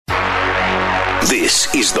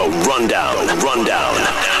This is The Rundown. The Rundown.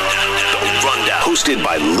 Hosted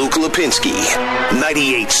by Luke Lipinski.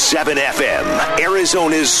 98.7 FM,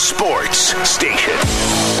 Arizona's sports station.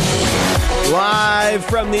 Live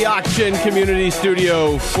from the Auction Community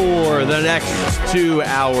Studio for the next 2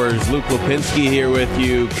 hours. Luke Lipinski here with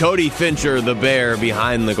you. Cody Fincher, the Bear,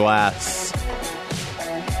 behind the glass.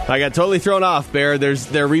 I got totally thrown off, Bear. They're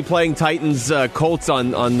replaying Titans Colts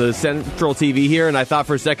on the Central TV here, and I thought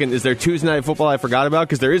for a second, is there Tuesday Night Football I forgot about?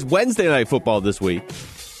 Because there is Wednesday Night Football this week.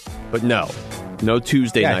 But no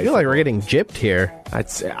Tuesday night. I feel like we're getting gypped here.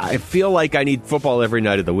 I feel like I need football every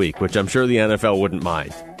night of the week, which I'm sure the NFL wouldn't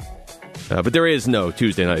mind. But there is no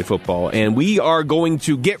Tuesday Night Football, and we are going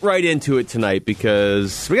to get right into it tonight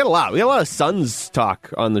because we got a lot of Suns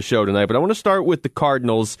talk on the show tonight, but I want to start with the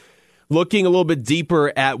Cardinals, looking a little bit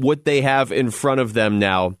deeper at what they have in front of them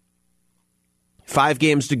now. 5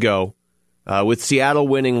 games to go. With Seattle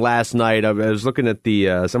winning last night, I was looking at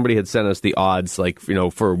the somebody had sent us the odds,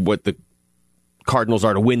 for what the Cardinals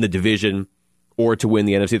are to win the division or to win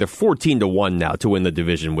the NFC. They're 14-1 now to win the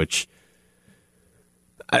division, which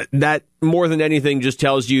that more than anything just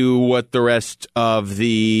tells you what the rest of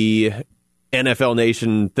the NFL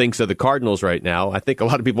nation thinks of the Cardinals right now. I think a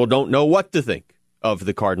lot of people don't know what to think of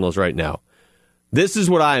the Cardinals right now. This is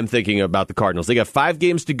what I am thinking about the Cardinals. They got 5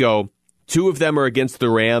 games to go. 2 of them are against the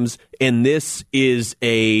Rams, and this is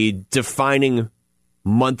a defining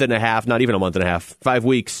month and a half, not even a month and a half, 5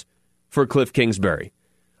 weeks for Cliff Kingsbury.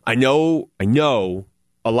 I know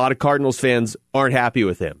a lot of Cardinals fans aren't happy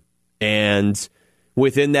with him, and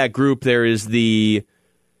within that group, there is the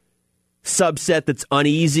subset that's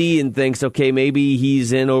uneasy and thinks, okay, maybe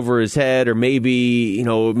he's in over his head, or maybe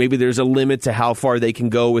there's a limit to how far they can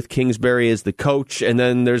go with Kingsbury as the coach. And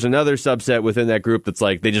then there's another subset within that group that's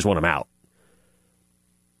like, they just want him out.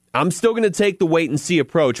 I'm still going to take the wait and see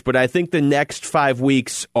approach, but I think the next 5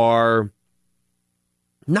 weeks are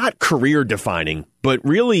not career defining, but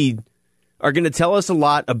really are going to tell us a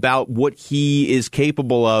lot about what he is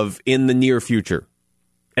capable of in the near future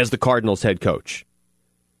as the Cardinals head coach.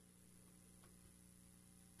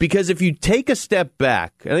 Because if you take a step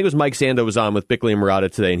back, I think it was Mike Sando was on with Bickley and Murata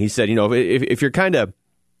today, and he said, if you're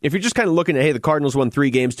just kind of looking at, hey, the Cardinals won 3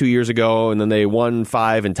 games 2 years ago, and then they won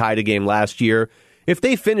 5 and tied a game last year. If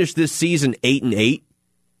they finish this season 8-8,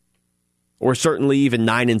 or certainly even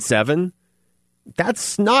 9-7,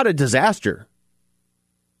 that's not a disaster.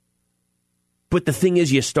 But the thing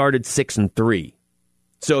is, you started 6-3.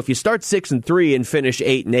 So if you start 6-3 and finish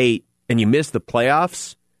 8-8 and you miss the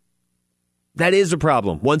playoffs, that is a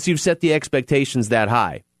problem once you've set the expectations that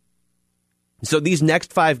high. So these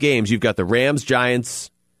next 5 games, you've got the Rams,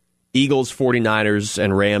 Giants, Eagles, 49ers,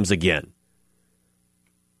 and Rams again.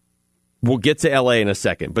 We'll get to LA in a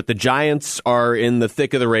second, but the Giants are in the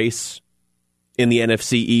thick of the race in the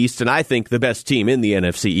NFC East, and I think the best team in the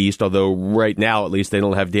NFC East, although right now at least they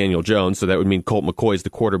don't have Daniel Jones, so that would mean Colt McCoy's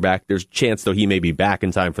the quarterback. There's a chance, though, he may be back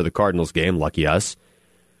in time for the Cardinals game. Lucky us.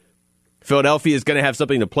 Philadelphia is going to have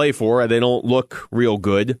something to play for. They don't look real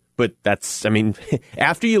good, but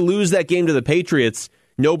after you lose that game to the Patriots,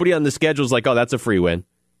 nobody on the schedule is like, oh, that's a free win.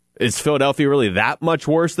 Is Philadelphia really that much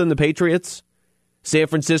worse than the Patriots? San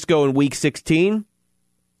Francisco in Week 16,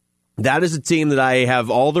 that is a team that I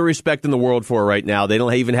have all the respect in the world for right now. They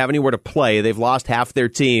don't even have anywhere to play. They've lost half their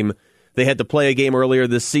team. They had to play a game earlier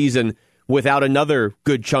this season without another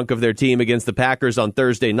good chunk of their team against the Packers on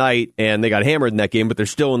Thursday night, and they got hammered in that game, but they're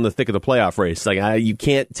still in the thick of the playoff race. You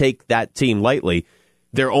can't take that team lightly.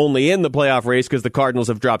 They're only in the playoff race because the Cardinals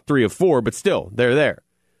have dropped 3 of 4, but still, they're there.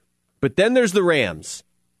 But then there's the Rams.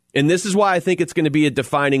 And this is why I think it's going to be a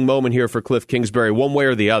defining moment here for Cliff Kingsbury, one way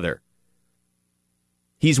or the other.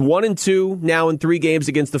 He's 1-2 now in 3 games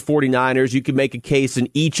against the 49ers. You can make a case in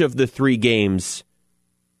each of the 3 games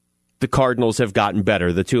the Cardinals have gotten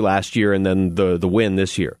better, the 2 last year and then the win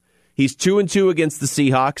this year. He's 2-2 against the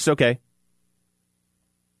Seahawks. Okay.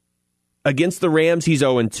 Against the Rams, he's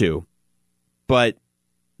 0-2. But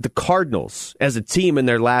the Cardinals, as a team in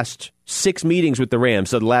their last 6 meetings with the Rams,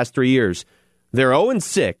 so the last 3 years, they're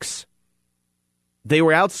 0-6. They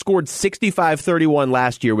were outscored 65-31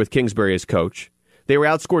 last year with Kingsbury as coach. They were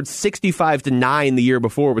outscored 65-9 the year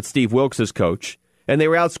before with Steve Wilks as coach. And they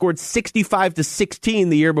were outscored 65-16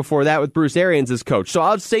 the year before that with Bruce Arians as coach. So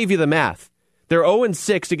I'll save you the math. They're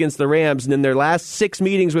 0-6 against the Rams, and in their last 6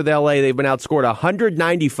 meetings with LA, they've been outscored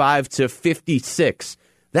 195-56.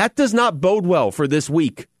 That does not bode well for this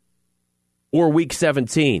week or Week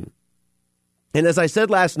 17. And as I said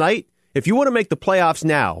last night, if you want to make the playoffs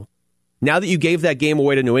now that you gave that game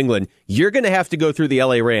away to New England, you're going to have to go through the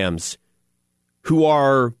LA Rams, who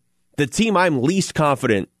are the team I'm least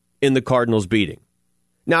confident in the Cardinals beating.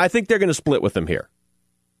 Now, I think they're going to split with them here.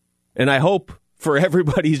 And I hope for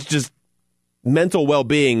everybody's just mental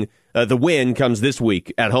well-being, the win comes this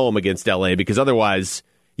week at home against LA, because otherwise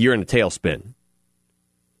you're in a tailspin.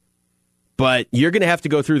 But you're going to have to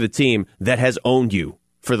go through the team that has owned you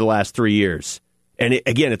for the last 3 years. And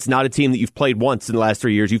again, it's not a team that you've played once in the last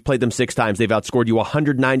 3 years. You've played them 6 times. They've outscored you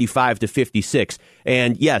 195-56.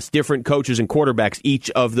 And yes, different coaches and quarterbacks each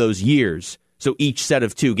of those years. So each set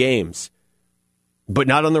of 2 games. But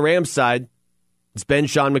not on the Rams side. It's been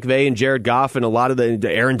Sean McVay and Jared Goff and a lot of the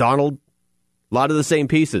Aaron Donald, a lot of the same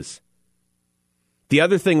pieces. The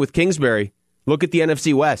other thing with Kingsbury, look at the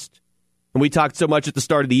NFC West. And we talked so much at the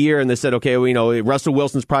start of the year, and they said, okay, well, Russell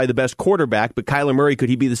Wilson's probably the best quarterback, but Kyler Murray, could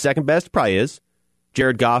he be the second best? Probably is.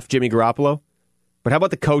 Jared Goff, Jimmy Garoppolo. But how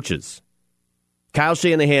about the coaches? Kyle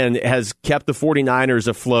Shanahan has kept the 49ers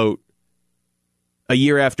afloat a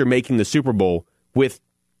year after making the Super Bowl with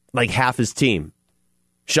like half his team.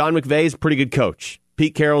 Sean McVay's a pretty good coach.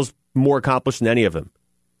 Pete Carroll's more accomplished than any of them.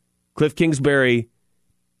 Cliff Kingsbury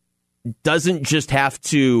doesn't just have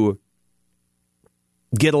to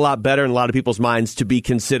get a lot better in a lot of people's minds to be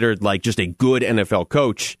considered like just a good NFL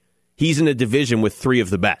coach. He's in a division with 3 of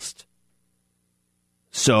the best.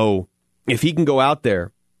 So if he can go out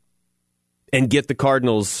there and get the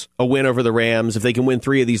Cardinals a win over the Rams, if they can win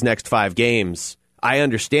 3 of these next 5 games, I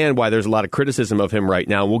understand why there's a lot of criticism of him right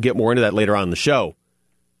now. We'll get more into that later on in the show.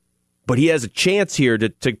 But he has a chance here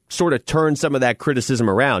to sort of turn some of that criticism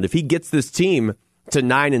around. If he gets this team to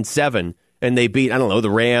 9-7 and they beat, I don't know, the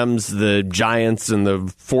Rams, the Giants, and the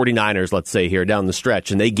 49ers, let's say here down the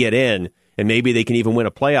stretch, and they get in, and maybe they can even win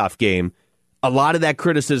a playoff game, a lot of that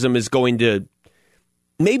criticism is going to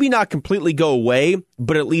maybe not completely go away,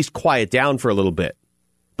 but at least quiet down for a little bit.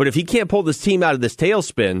 But if he can't pull this team out of this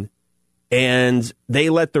tailspin, and they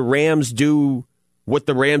let the Rams do what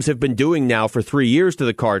the Rams have been doing now for 3 years to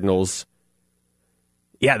the Cardinals,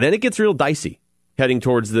 yeah, then it gets real dicey heading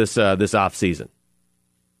towards this offseason.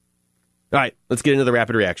 All right, let's get into the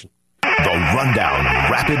rapid reaction. The Rundown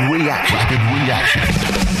Rapid Reaction.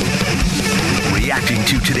 Reacting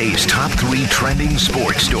to today's top 3 trending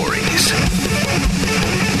sports stories.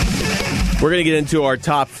 We're going to get into our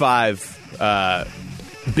top 5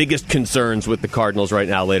 biggest concerns with the Cardinals right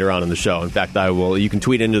now later on in the show. In fact, you can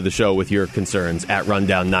tweet into the show with your concerns at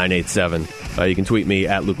Rundown987. You can tweet me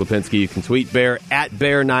at Luke Lipinski. You can tweet Bear at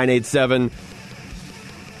Bear987.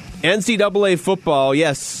 NCAA football,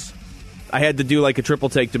 yes. I had to do like a triple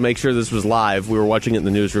take to make sure this was live. We were watching it in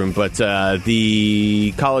the newsroom. But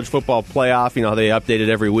the college football playoff, they update it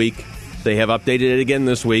every week. They have updated it again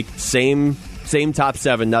this week. Same top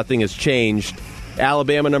 7. Nothing has changed.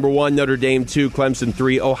 Alabama, number 1. Notre Dame, 2. Clemson,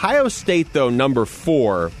 3. Ohio State, though, number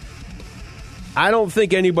 4. I don't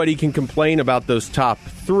think anybody can complain about those top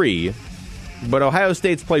 3. But Ohio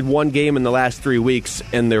State's played 1 game in the last 3 weeks,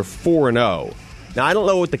 and they're 4-0. Now, I don't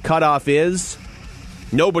know what the cutoff is.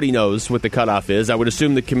 Nobody knows what the cutoff is. I would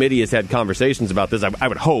assume the committee has had conversations about this. I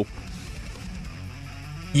would hope.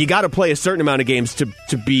 You got to play a certain amount of games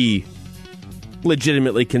to be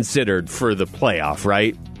legitimately considered for the playoff,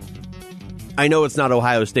 right? I know it's not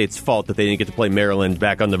Ohio State's fault that they didn't get to play Maryland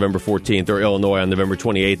back on November 14th or Illinois on November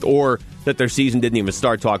 28th, or that their season didn't even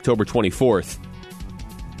start till October 24th.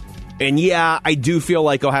 And yeah, I do feel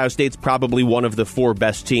like Ohio State's probably one of the 4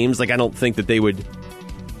 best teams. Like, I don't think that they would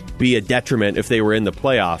be a detriment if they were in the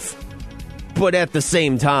playoff. But at the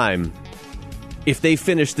same time, if they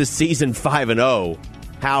finish this season 5-0,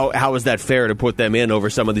 how is that fair to put them in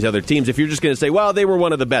over some of these other teams? If you're just going to say, well, they were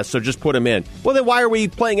one of the best, so just put them in. Well, then why are we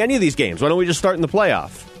playing any of these games? Why don't we just start in the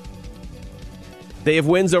playoff? They have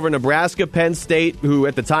wins over Nebraska, Penn State, who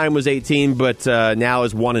at the time was 18, but now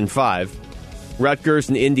is 1-5. Rutgers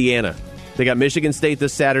and Indiana. They got Michigan State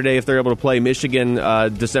this Saturday if they're able to play Michigan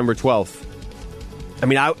December 12th. I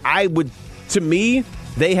mean, I would, to me,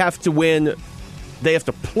 they have to win. They have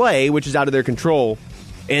to play, which is out of their control,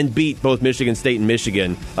 and beat both Michigan State and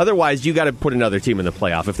Michigan. Otherwise, you got to put another team in the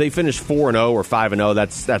playoff. If they finish 4-0 or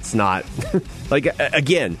 5-0, that's not like,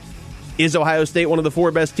 again, is Ohio State one of the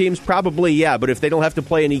 4 best teams? Probably, yeah. But if they don't have to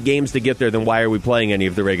play any games to get there, then why are we playing any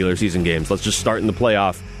of the regular season games? Let's just start in the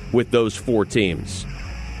playoff with those 4 teams.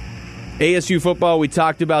 ASU football, we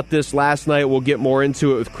talked about this last night. We'll get more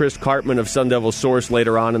into it with Chris Cartman of Sun Devil Source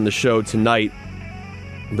later on in the show tonight.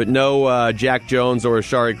 But no Jack Jones or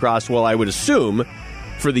Ashari Crosswell, I would assume,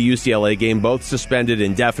 for the UCLA game. Both suspended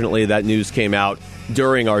indefinitely. That news came out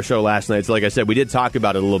during our show last night. So like I said, we did talk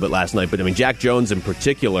about it a little bit last night. But, I mean, Jack Jones in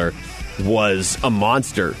particular was a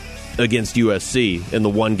monster against USC in the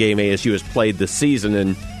 1 game ASU has played this season.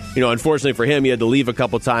 And Unfortunately for him, he had to leave a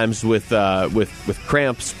couple times with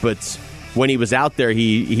cramps. But when he was out there,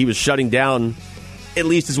 he was shutting down at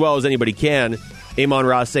least as well as anybody can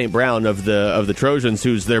Amon-Ra St. Brown of the Trojans,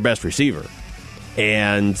 who's their best receiver.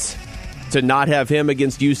 And to not have him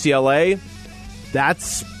against UCLA,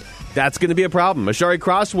 that's going to be a problem. Ashari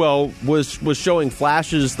Crosswell was showing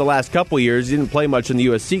flashes the last couple years. He didn't play much in the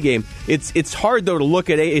USC game. It's hard, though, to look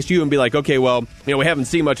at ASU and be like, okay, well, we haven't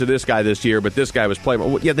seen much of this guy this year, but this guy was playing.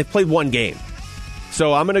 Well, yeah, they played one game.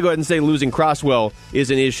 So I'm going to go ahead and say losing Crosswell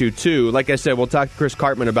is an issue, too. Like I said, we'll talk to Chris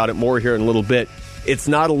Cartman about it more here in a little bit. It's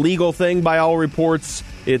not a legal thing by all reports.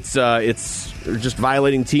 It's just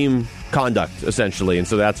violating team conduct, essentially. And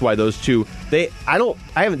so that's why those two, I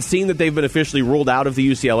haven't seen that they've been officially ruled out of the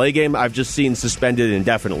UCLA game. I've just seen suspended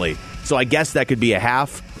indefinitely. So I guess that could be a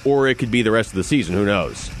half, or it could be the rest of the season. Who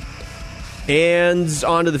knows? And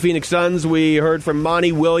on to the Phoenix Suns. We heard from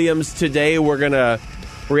Monty Williams today. We're going to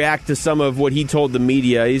react to some of what he told the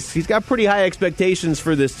media. He's got pretty high expectations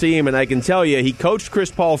for this team, and I can tell you, he coached Chris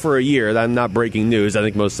Paul for a year. I'm not breaking news. I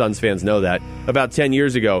think most Suns fans know that. About 10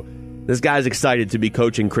 years ago. This guy's excited to be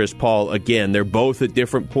coaching Chris Paul again. They're both at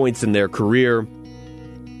different points in their career.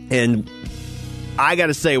 And I got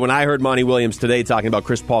to say, when I heard Monty Williams today talking about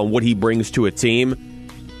Chris Paul and what he brings to a team,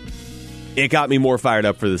 it got me more fired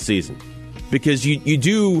up for the season. Because you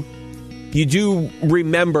do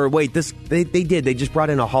remember, wait, they just brought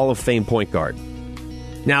in a Hall of Fame point guard.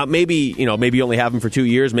 Now, maybe you only have him for 2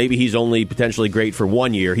 years. Maybe he's only potentially great for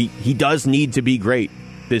 1 year. He does need to be great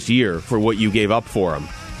this year for what you gave up for him.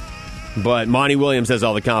 But Monty Williams has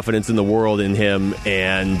all the confidence in the world in him,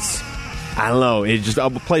 and I don't know.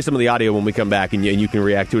 I'll play some of the audio when we come back, and you can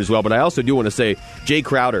react to it as well. But I also do want to say, Jay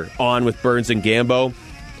Crowder on with Burns and Gambo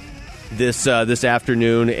this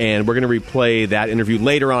afternoon, and we're going to replay that interview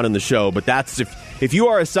later on in the show. But that's if you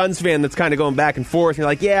are a Suns fan that's kind of going back and forth, you're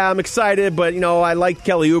like, yeah, I'm excited, but I liked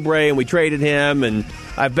Kelly Oubre, and we traded him, and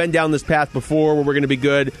I've been down this path before where we're going to be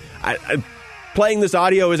good. Playing this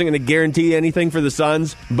audio isn't going to guarantee anything for the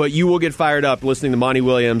Suns, but you will get fired up listening to Monty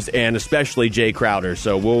Williams and especially Jay Crowder.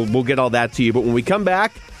 So we'll get all that to you. But when we come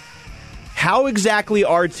back, how exactly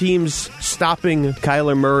are teams stopping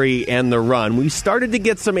Kyler Murray and the run? We started to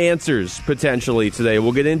get some answers potentially today.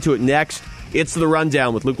 We'll get into it next. It's The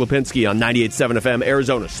Rundown with Luke Lipinski on 98.7 FM,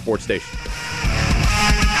 Arizona Sports Station.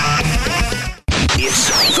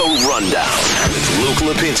 It's The Rundown with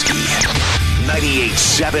Luke Lipinski.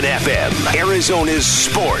 98.7 FM, Arizona's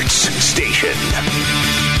sports station.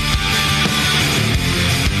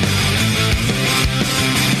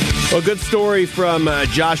 Well, good story from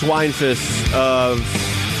Josh Weinfuss of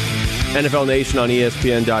NFL Nation on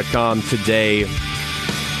ESPN.com today,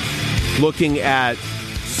 looking at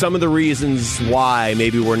some of the reasons why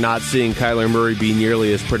maybe we're not seeing Kyler Murray be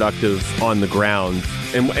nearly as productive on the ground.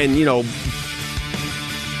 And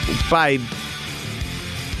by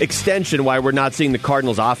extension, why we're not seeing the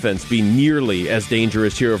Cardinals offense be nearly as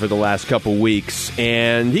dangerous here over the last couple weeks.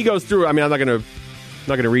 And he goes through, I'm not going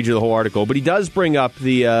to read you the whole article, but he does bring up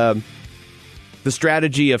the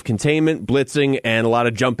strategy of containment, blitzing, and a lot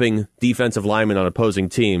of jumping defensive linemen on opposing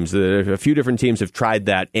teams. A few different teams have tried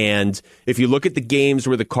that, and if you look at the games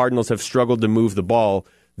where the Cardinals have struggled to move the ball,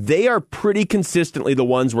 they are pretty consistently the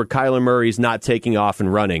ones where Kyler Murray's not taking off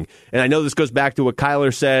and running. And I know this goes back to what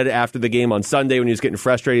Kyler said after the game on Sunday when he was getting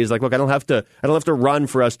frustrated. He's like, look, I don't have to run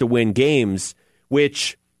for us to win games,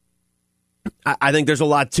 which I think there's a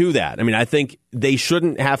lot to that. I think he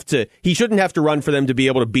shouldn't have to run for them to be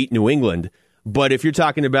able to beat New England. But if you're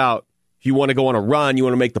talking about if you want to go on a run, you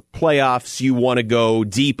want to make the playoffs, you want to go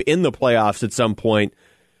deep in the playoffs at some point,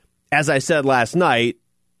 as I said last night,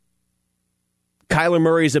 Kyler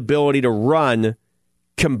Murray's ability to run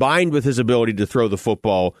combined with his ability to throw the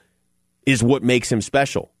football is what makes him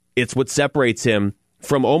special. It's what separates him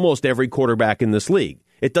from almost every quarterback in this league.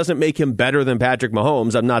 It doesn't make him better than Patrick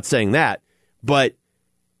Mahomes. I'm not saying that. But,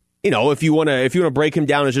 if you want to break him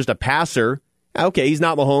down as just a passer, okay, he's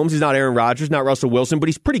not Mahomes, he's not Aaron Rodgers, not Russell Wilson, but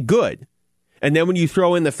he's pretty good. And then when you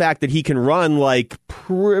throw in the fact that he can run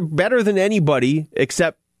better than anybody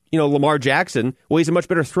except Lamar Jackson, well, he's a much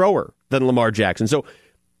better thrower than Lamar Jackson. So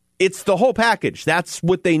it's the whole package. That's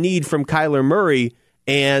what they need from Kyler Murray.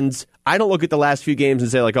 And I don't look at the last few games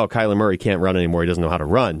and say, like, oh, Kyler Murray can't run anymore. He doesn't know how to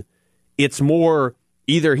run. It's more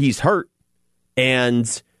either he's hurt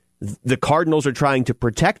and the Cardinals are trying to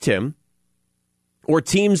protect him, or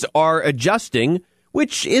teams are adjusting,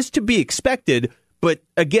 which is to be expected. But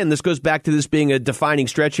again, this goes back to this being a defining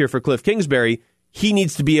stretch here for Cliff Kingsbury. He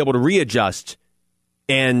needs to be able to readjust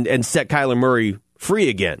and set Kyler Murray free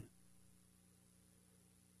again.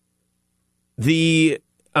 The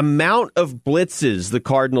amount of blitzes the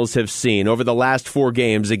Cardinals have seen over the last 4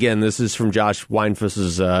 games, again, this is from Josh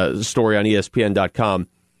Weinfuss's story on ESPN.com.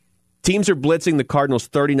 Teams are blitzing the Cardinals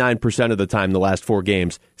 39% of the time the last 4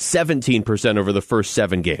 games, 17% over the first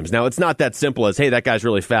 7 games. Now, it's not that simple as, hey, that guy's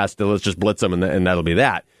really fast, so let's just blitz him, and that'll be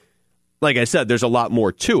that. Like I said, there's a lot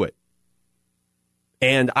more to it.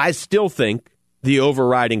 And I still think the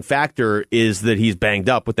overriding factor is that he's banged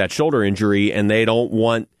up with that shoulder injury, and they don't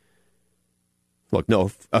want, look,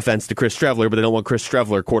 no offense to Chris Streveler, but they don't want Chris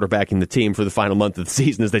Streveler quarterbacking the team for the final month of the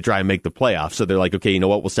season as they try and make the playoffs. So they're like, okay, you know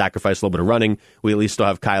what? We'll sacrifice a little bit of running. We at least still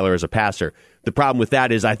have Kyler as a passer. The problem with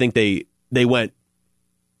that is I think they went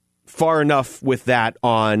far enough with that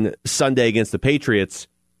on Sunday against the Patriots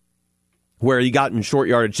where you got in short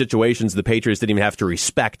yardage situations, the Patriots didn't even have to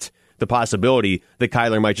respect the possibility that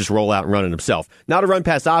Kyler might just roll out and run it himself. Not a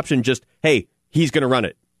run-pass option, just, hey, he's going to run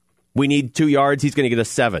it. We need 2 yards, he's going to get us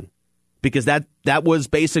 7. Because that was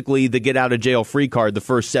basically the get-out-of-jail-free card the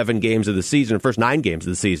first 7 games of the season, first 9 games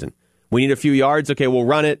of the season. We need a few yards, okay, we'll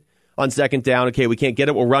run it on second down. Okay, we can't get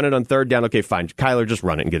it, we'll run it on third down. Okay, fine, Kyler, just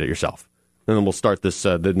run it and get it yourself. And then we'll start this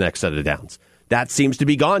the next set of downs. That seems to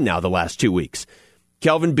be gone now the last 2 weeks.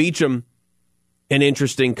 Kelvin Beachum, an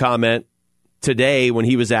interesting comment today when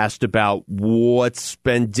he was asked about what's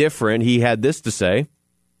been different. He had this to say.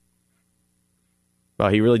 Well,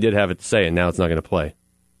 he really did have it to say, and now it's not going to play.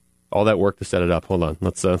 All that work to set it up. Hold on.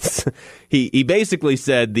 Let's. He basically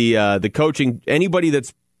said the coaching, anybody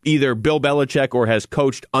that's either Bill Belichick or has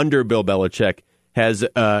coached under Bill Belichick has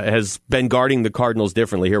been guarding the Cardinals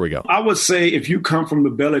differently. Here we go. I would say if you come from the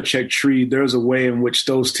Belichick tree, there's a way in which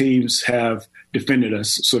those teams have defended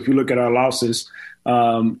us. So if you look at our losses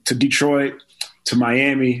to Detroit, to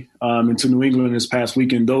Miami, and to New England this past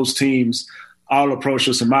weekend, those teams all approached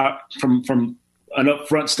us from an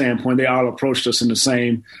upfront standpoint. They all approached us in the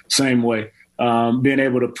same way, being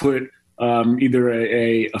able to put either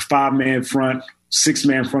a 5-man front,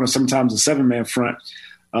 6-man front, or sometimes a 7-man front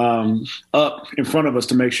up in front of us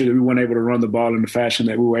to make sure that we weren't able to run the ball in the fashion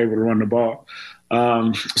that we were able to run the ball.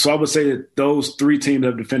 So I would say that those 3 teams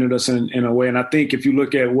have defended us in a way. And I think if you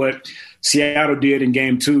look at what Seattle did in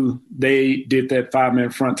game 2, they did that 5-man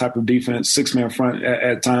front type of defense, 6-man front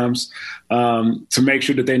at times to make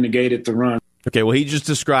sure that they negated the run. Okay, well, he just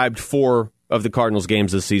described 4 of the Cardinals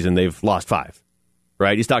games this season. They've lost 5,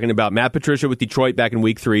 right? He's talking about Matt Patricia with Detroit back in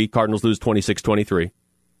week 3. Cardinals lose 26-23.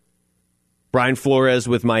 Brian Flores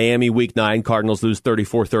with Miami week 9. Cardinals lose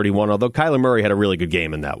 34-31, although Kyler Murray had a really good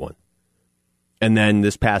game in that one. And then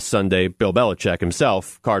this past Sunday, Bill Belichick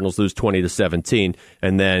himself, Cardinals lose 20-17.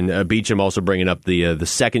 And then Beachum also bringing up the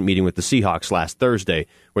second meeting with the Seahawks last Thursday,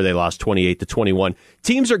 where they lost 28-21.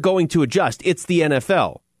 Teams are going to adjust. It's the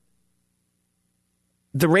NFL.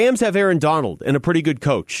 The Rams have Aaron Donald and a pretty good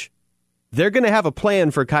coach. They're going to have a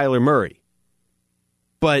plan for Kyler Murray.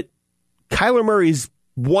 But Kyler Murray's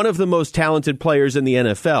one of the most talented players in the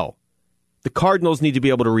NFL. The Cardinals need to be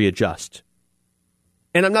able to readjust.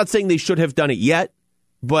 And I'm not saying they should have done it yet,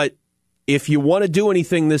 but if you want to do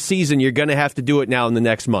anything this season, you're going to have to do it now in the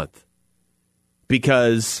next month.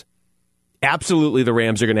 Because absolutely the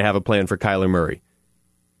Rams are going to have a plan for Kyler Murray.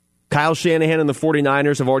 Kyle Shanahan and the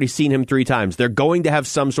 49ers have already seen him 3 times. They're going to have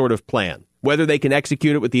some sort of plan. Whether they can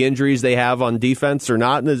execute it with the injuries they have on defense or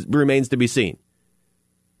not remains to be seen.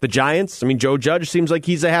 The Giants, Joe Judge seems like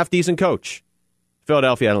he's a half-decent coach.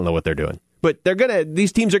 Philadelphia, I don't know what they're doing. But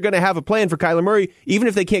these teams are going to have a plan for Kyler Murray. Even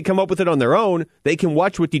if they can't come up with it on their own, they can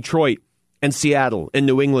watch what Detroit and Seattle and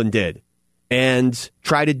New England did and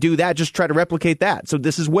try to do that, just try to replicate that. So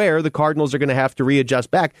this is where the Cardinals are going to have to readjust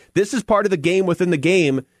back. This is part of the game within the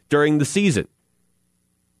game during the season.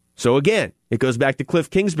 So again, it goes back to Cliff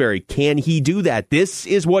Kingsbury. Can he do that? This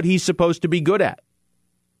is what he's supposed to be good at.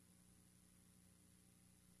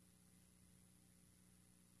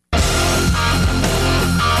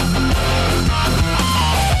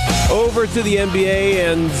 Over to the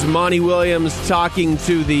NBA and Monty Williams talking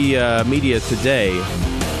to the media today.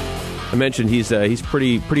 I mentioned he's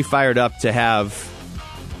pretty fired up to have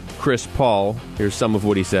Chris Paul. Here's some of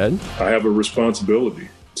what he said. I have a responsibility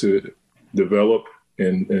to develop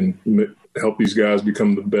and help these guys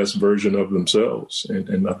become the best version of themselves.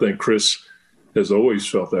 And I think Chris has always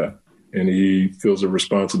felt that. And he feels a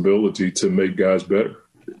responsibility to make guys better.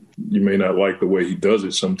 You may not like the way he does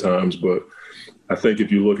it sometimes, but I think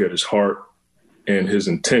if you look at his heart and his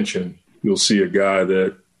intention, you'll see a guy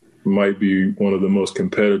that might be one of the most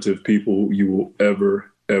competitive people you will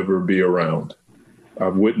ever be around.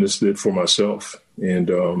 I've witnessed it for myself,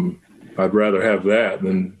 and I'd rather have that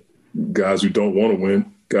than guys who don't want to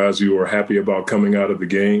win, guys who are happy about coming out of the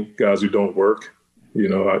game, guys who don't work.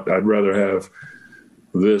 I'd rather have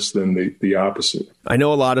this than the opposite. I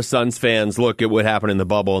know a lot of Suns fans look at what happened in the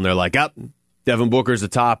bubble and they're like, Devin Booker's a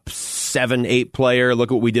top 7-8 player.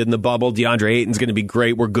 Look what we did in the bubble. DeAndre Ayton's going to be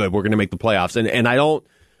great. We're good. We're going to make the playoffs. And I don't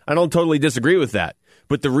totally disagree with that.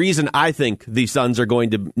 But the reason I think the Suns are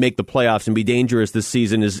going to make the playoffs and be dangerous this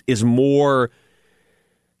season is more.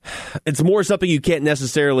 It's more something you can't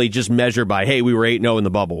necessarily just measure by, hey, we were 8-0 in the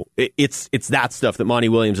bubble. It's that stuff that Monty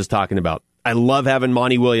Williams is talking about. I love having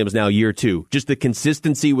Monty Williams now year 2. Just the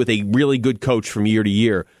consistency with a really good coach from year to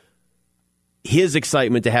year. His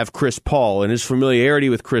excitement to have Chris Paul and his familiarity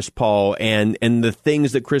with Chris Paul and the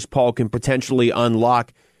things that Chris Paul can potentially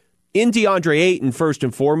unlock in DeAndre Ayton first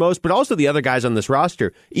and foremost, but also the other guys on this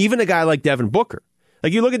roster, even a guy like Devin Booker.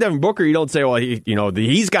 Like, you look at Devin Booker, you don't say, well,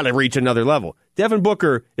 he's got to reach another level. Devin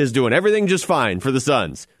Booker is doing everything just fine for the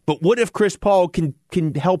Suns. But what if Chris Paul can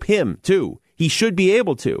help him, too? He should be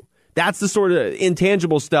able to. That's the sort of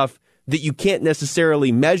intangible stuff that you can't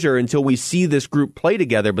necessarily measure until we see this group play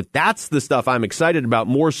together. But that's the stuff I'm excited about,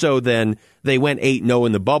 more so than they went 8-0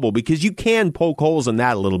 in the bubble, because you can poke holes in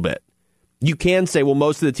that a little bit. You can say, well,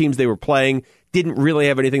 most of the teams they were playing didn't really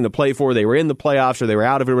have anything to play for. They were in the playoffs or they were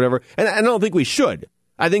out of it or whatever. And I don't think we should.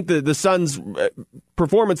 I think the Suns'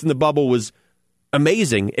 performance in the bubble was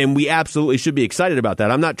amazing, and we absolutely should be excited about that.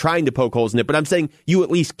 I'm not trying to poke holes in it, but I'm saying you at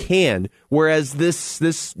least can. Whereas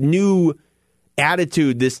this new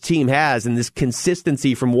attitude this team has and this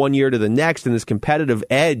consistency from one year to the next and this competitive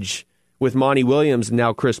edge with Monty Williams and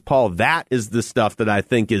now Chris Paul, that is the stuff that I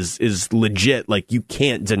think is legit. Like, you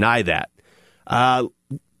can't deny that.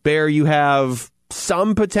 Bear, you have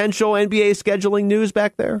some potential NBA scheduling news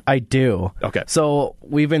back there? I do. Okay. So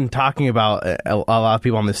we've been talking about, a lot of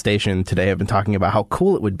people on this station today have been talking about how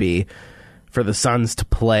cool it would be for the Suns to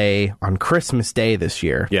play on Christmas Day this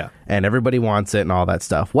year. Yeah. And everybody wants it and all that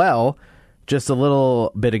stuff. Well, just a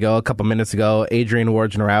little bit ago, a couple minutes ago, Adrian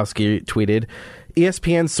Wojnarowski tweeted,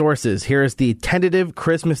 ESPN sources, here's the tentative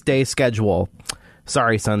Christmas Day schedule.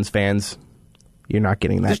 Sorry, Suns fans. You're not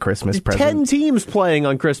getting that Christmas present. 10 teams playing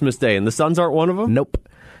on Christmas Day, and the Suns aren't one of them? Nope.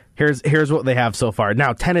 Here's what they have so far.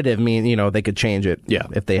 Now, tentative means, they could change it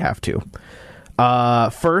if they have to.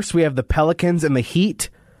 First, we have the Pelicans and the Heat.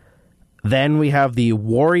 Then we have the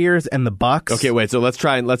Warriors and the Bucks. Okay, wait. So let's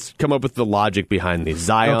come up with the logic behind these.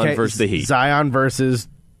 Zion versus the Heat. Zion versus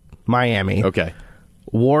Miami. Okay.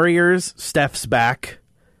 Warriors, Steph's back.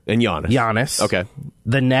 And Giannis. Okay.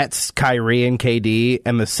 The Nets, Kyrie and KD,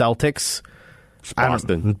 and the Celtics.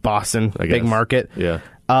 Boston, big market. Yeah.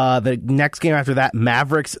 The next game after that,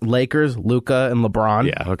 Mavericks, Lakers, Luka and LeBron.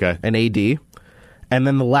 Yeah, okay. And AD. And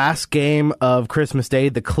then the last game of Christmas Day,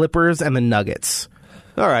 the Clippers and the Nuggets.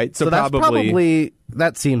 All right, so that's probably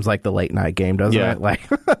that seems like the late night game, doesn't it? Like,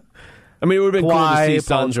 I mean, it would have been cool to see Paul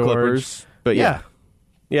Suns George. Clippers, but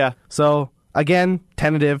yeah. So again,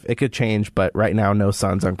 tentative, it could change, but right now, no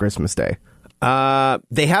Suns on Christmas Day.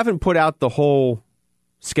 They haven't put out the whole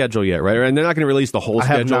schedule yet, right? And they're not going to release the whole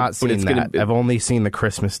schedule. I have not seen that. I've only seen the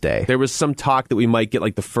Christmas Day. There was some talk that we might get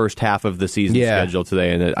like the first half of the season schedule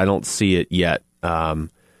today, and I don't see it yet.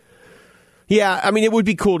 Yeah, I mean, it would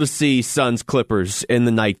be cool to see Suns Clippers in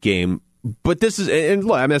the night game, but this is, and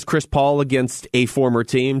look, I mean, that's Chris Paul against a former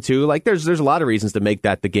team too. Like, there's a lot of reasons to make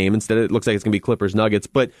that the game. Instead, it looks like it's going to be Clippers Nuggets.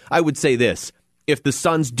 But I would say this: if the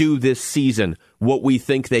Suns do this season what we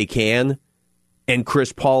think they can, and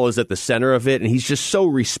Chris Paul is at the center of it, and he's just so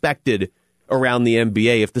respected around the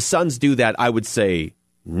NBA, if the Suns do that, I would say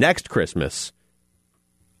next Christmas,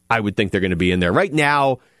 I would think they're going to be in there. Right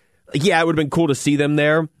now, yeah, it would have been cool to see them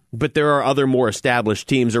there. But there are other more established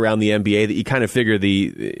teams around the NBA that you kind of figure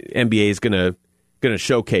the NBA is going to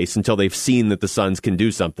showcase until they've seen that the Suns can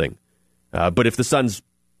do something. But if the Suns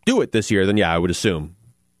do it this year, then yeah, I would assume.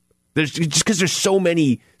 Just because there's so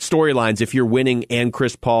many storylines, if you're winning and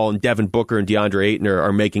Chris Paul and Devin Booker and DeAndre Ayton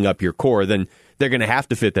are making up your core, then they're going to have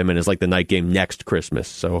to fit them in as like the night game next Christmas.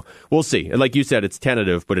 So we'll see. And like you said, it's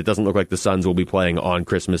tentative, but it doesn't look like the Suns will be playing on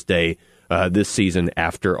Christmas Day this season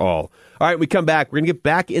after all. All right, we come back. We're going to get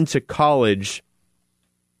back into college,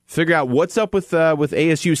 figure out what's up with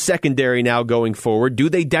ASU secondary now going forward. Do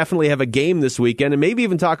they definitely have a game this weekend? And maybe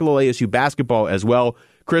even talk a little ASU basketball as well.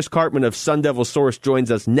 Chris Karpman of Sun Devil Source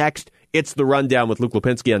joins us next. It's The Rundown with Luke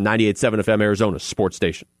Lipinski on 98.7 FM, Arizona Sports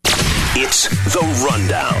Station. It's The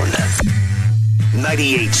Rundown.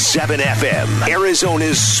 98.7 FM,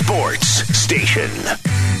 Arizona's Sports Station.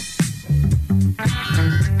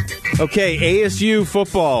 Okay, ASU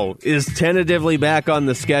football is tentatively back on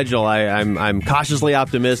the schedule. I'm cautiously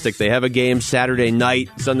optimistic. They have a game Saturday night,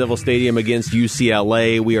 Sun Devil Stadium against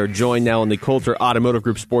UCLA. We are joined now on the Coulter Automotive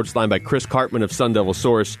Group Sports Line by Chris Karpman of Sun Devil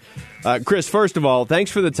Source. Chris, first of all, thanks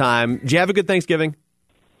for the time. Did you have a good Thanksgiving?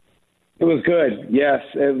 It was good, yes.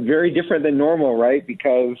 Very different than normal, right?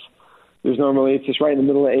 Because it's just right in the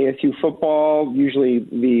middle of ASU football, usually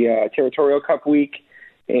the Territorial Cup week,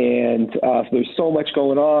 and so there's so much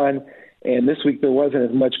going on. And this week there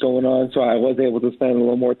wasn't as much going on, so I was able to spend a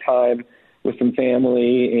little more time with some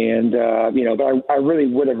family, and but I really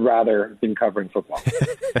would have rather been covering football.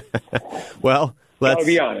 Well, I'll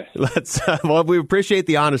be honest. We appreciate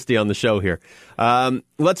the honesty on the show here.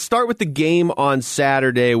 Let's start with the game on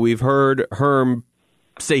Saturday. We've heard Herm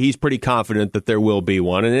say he's pretty confident that there will be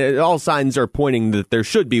one, and all signs are pointing that there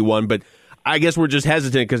should be one, but I guess we're just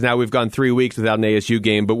hesitant because now we've gone 3 weeks without an ASU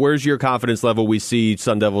game. But where's your confidence level we see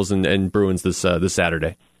Sun Devils and Bruins this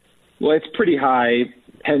Saturday? Well, it's pretty high,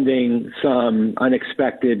 pending some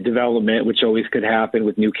unexpected development, which always could happen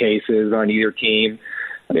with new cases on either team.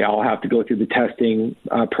 They all have to go through the testing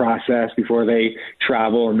process before they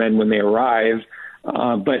travel and then when they arrive.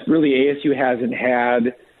 But really, ASU hasn't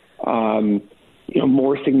had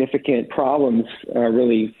more significant problems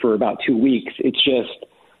really for about 2 weeks. It's just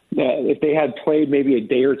that if they had played maybe a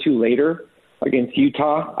day or two later against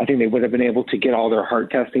Utah, I think they would have been able to get all their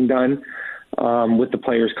heart testing done with the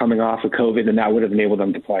players coming off of COVID, and that would have enabled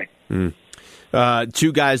them to play.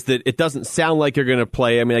 Two guys that it doesn't sound like are going to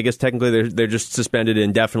play. I mean, I guess technically they're just suspended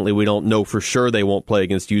indefinitely. We don't know for sure they won't play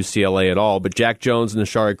against UCLA at all. But Jack Jones and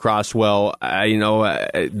Ashari Crosswell,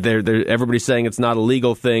 everybody's saying it's not a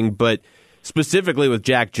legal thing, but specifically with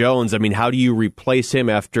Jack Jones, I mean, how do you replace him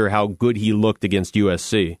after how good he looked against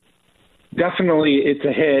USC? Definitely it's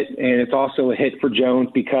a hit, and it's also a hit for Jones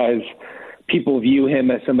because people view him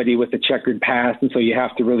as somebody with a checkered past, and so you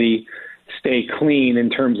have to really stay clean in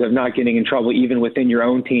terms of not getting in trouble even within your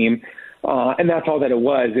own team. And that's all that it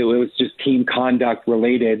was. It was just team conduct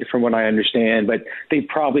related from what I understand, but they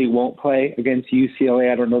probably won't play against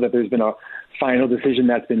UCLA. I don't know that there's been a final decision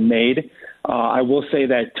that's been made. I will say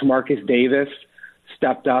that Tamarcus Davis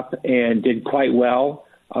stepped up and did quite well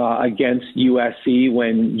against USC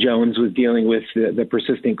when Jones was dealing with the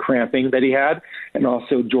persistent cramping that he had, and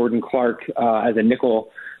also Jordan Clark as a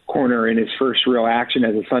nickel corner in his first real action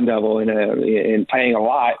as a Sun Devil in playing a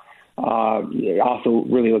lot. Also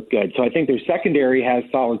really looked good. So I think their secondary has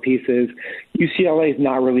solid pieces. UCLA has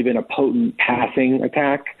not really been a potent passing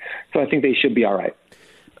attack, so I think they should be all right.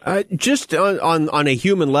 Just on a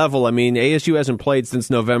human level, I mean, ASU hasn't played since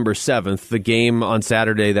November 7th. The game on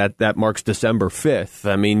Saturday, that marks December 5th.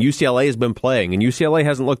 I mean, UCLA has been playing, and UCLA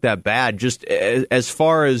hasn't looked that bad. Just as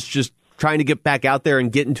far as just trying to get back out there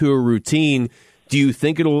and get into a routine, do you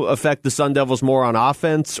think it'll affect the Sun Devils more on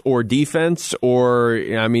offense or defense? Or,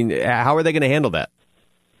 I mean, how are they going to handle that?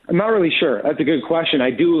 I'm not really sure. That's a good question. I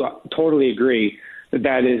do totally agree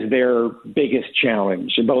that is their biggest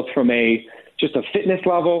challenge, both from just a fitness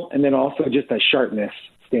level and then also just a sharpness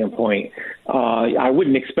standpoint. I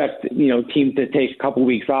wouldn't expect, teams to take a couple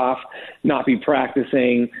weeks off, not be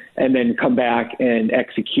practicing, and then come back and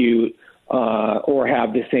execute or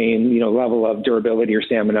have the same, level of durability or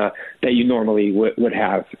stamina that you normally would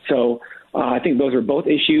have. So I think those are both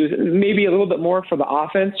issues, maybe a little bit more for the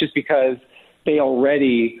offense just because they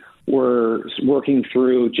already were working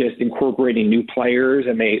through just incorporating new players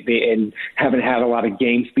and they haven't had a lot of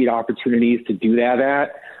game speed opportunities to do that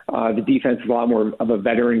at. The defense is a lot more of a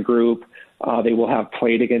veteran group. They will have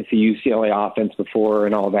played against the UCLA offense before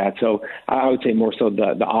and all that. So I would say more so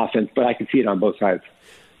the offense, but I can see it on both sides.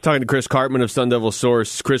 Talking to Chris Cartman of Sun Devil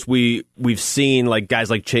Source. Chris, we've seen guys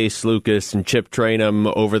like Chase Lucas and Chip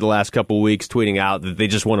Trainum over the last couple of weeks tweeting out that they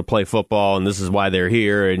just want to play football and this is why they're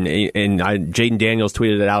here. And Jaden Daniels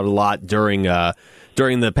tweeted it out a lot during the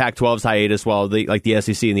Pac-12's hiatus while the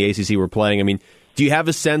SEC and the ACC were playing. I mean, do you have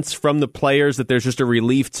a sense from the players that there's just a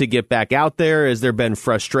relief to get back out there? Has there been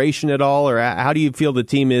frustration at all, or how do you feel the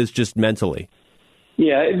team is just mentally?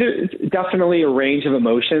 Yeah, there's definitely a range of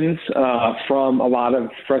emotions from a lot of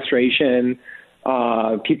frustration,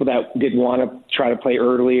 people that didn't want to try to play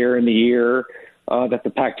earlier in the year, that the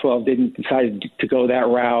Pac-12 didn't decide to go that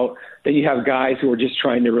route. Then you have guys who are just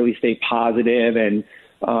trying to really stay positive and,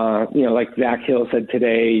 like Zach Hill said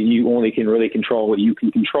today, you only can really control what you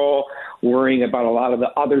can control. Worrying about a lot of the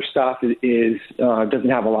other stuff doesn't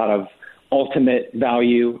have a lot of ultimate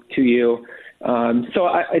value to you. So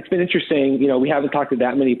it's been interesting. We haven't talked to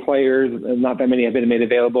that many players. Not that many have been made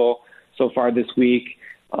available so far this week.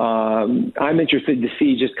 I'm interested to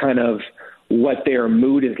see just kind of what their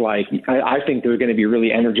mood is like. I think they're going to be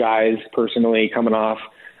really energized personally coming off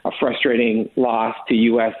a frustrating loss to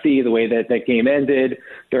USC, the way that game ended,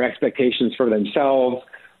 their expectations for themselves.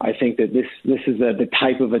 I think that this is the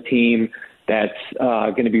type of a team that's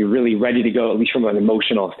going to be really ready to go, at least from an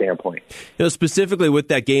emotional standpoint. Specifically with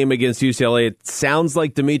that game against UCLA, it sounds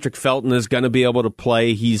like Demetric Felton is going to be able to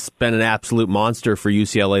play. He's been an absolute monster for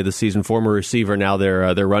UCLA this season, former receiver, now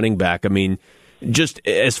their running back. I mean, just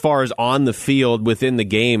as far as on the field within the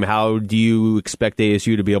game, how do you expect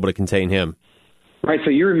ASU to be able to contain him? Right,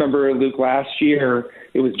 so you remember, Luke, last year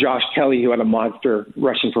it was Josh Kelly who had a monster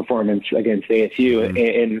rushing performance against ASU,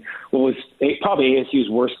 and what was probably ASU's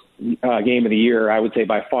worst game of the year, I would say,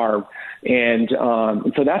 by far. And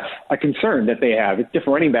so that's a concern that they have. It's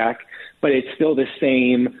different running back, but it's still the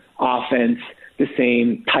same offense, the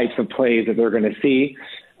same types of plays that they're going to see.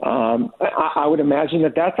 I would imagine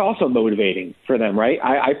that that's also motivating for them, right?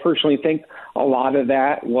 I personally think a lot of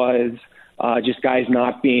that was just guys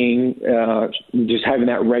not being, just having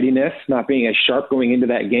that readiness, not being as sharp going into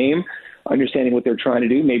that game, understanding what they're trying to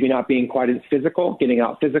do, maybe not being quite as physical, getting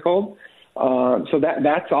out physical. So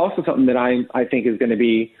that's also something that I think is going to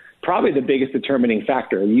be probably the biggest determining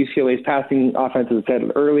factor. UCLA's passing offense, as I said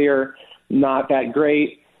earlier, not that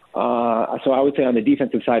great. So I would say on the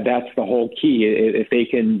defensive side, that's the whole key. If they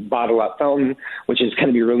can bottle up Felton, which is going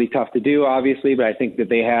to be really tough to do, obviously, but I think that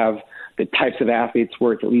they have the types of athletes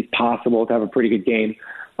where it's at least possible to have a pretty good game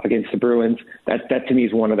against the Bruins. That to me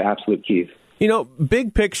is one of the absolute keys.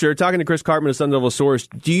 Big picture, talking to Chris Karpman of Sun Devil Source,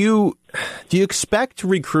 do you expect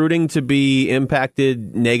recruiting to be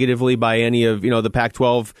impacted negatively by any of, the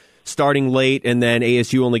Pac-12 starting late and then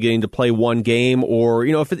ASU only getting to play one game? Or,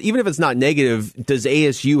 even if it's not negative, does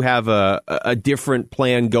ASU have a different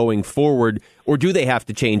plan going forward, or do they have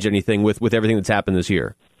to change anything with everything that's happened this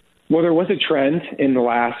year? Well, there was a trend in the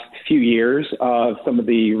last few years of some of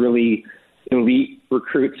the really elite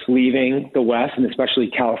recruits leaving the West, and especially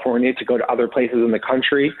California, to go to other places in the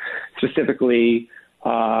country, specifically,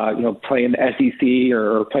 play in the SEC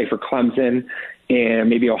or play for Clemson and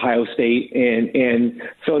maybe Ohio State. And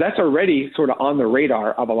so that's already sort of on the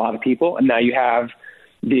radar of a lot of people. And now you have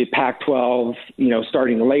the Pac-12,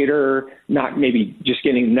 starting later, not maybe just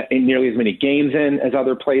getting nearly as many games in as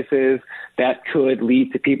other places. That could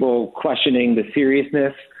lead to people questioning the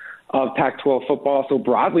seriousness of Pac-12 football. So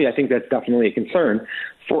broadly, I think that's definitely a concern.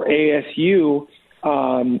 For ASU,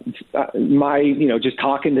 just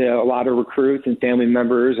talking to a lot of recruits and family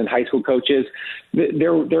members and high school coaches,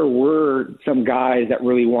 there were some guys that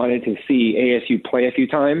really wanted to see ASU play a few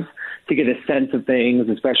times to get a sense of things,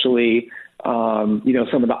 especially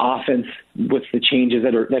some of the offense with the changes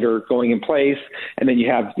that are going in place. And then you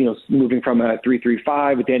have, moving from a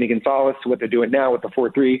 3-3-5 with Danny Gonzalez to what they're doing now with the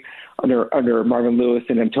 4-3 under Marvin Lewis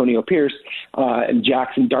and Antonio Pierce, and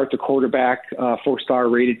Jackson Dart, the quarterback, 4-star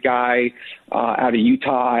rated guy out of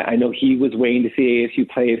Utah. I know he was waiting to see ASU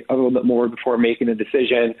play a little bit more before making a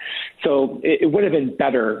decision. So it would have been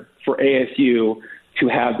better for ASU to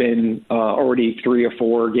have been already 3 or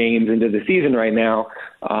 4 games into the season right now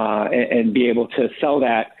and be able to sell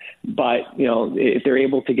that. But, if they're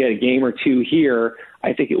able to get a game or two here,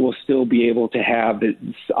 I think it will still be able to have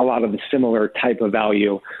a lot of the similar type of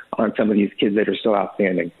value on some of these kids that are still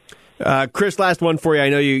outstanding. Chris, last one for you. I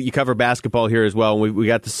know you cover basketball here as well. We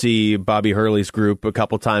got to see Bobby Hurley's group a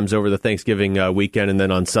couple times over the Thanksgiving weekend and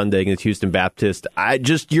then on Sunday against Houston Baptist.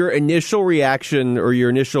 Just your initial reaction or your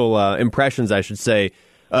initial impressions, I should say,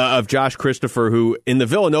 of Josh Christopher, who in the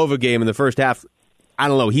Villanova game in the first half, I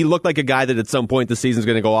don't know, he looked like a guy that at some point the season's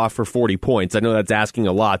going to go off for 40 points. I know that's asking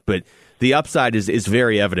a lot, but the upside is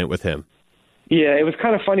very evident with him. Yeah, it was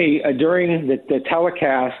kind of funny. During the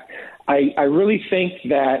telecast, I really think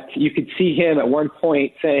that you could see him at one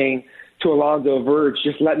point saying to Alonzo Verge,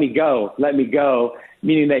 just let me go,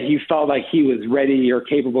 meaning that he felt like he was ready or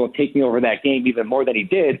capable of taking over that game even more than he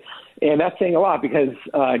did. And that's saying a lot because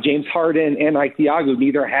James Harden and Ike Diogu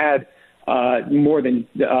neither had more than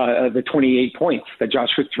the 28 points that Josh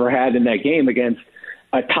Christopher had in that game against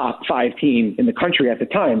a top 5 team in the country at the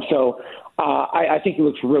time. So I think he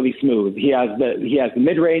looks really smooth. He has the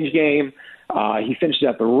mid-range game. He finished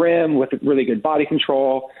at the rim with really good body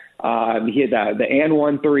control. He had the and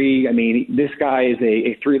 1-3. I mean, this guy is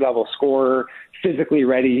a 3-level scorer, physically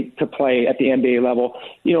ready to play at the NBA level.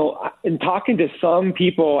 In talking to some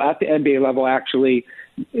people at the NBA level, actually,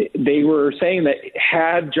 they were saying that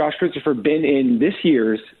had Josh Christopher been in this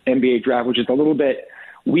year's NBA draft, which is a little bit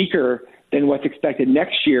weaker than what's expected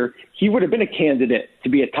next year, he would have been a candidate to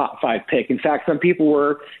be a top 5 pick. In fact, some people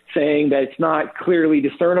were saying that it's not clearly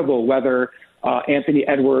discernible whether Anthony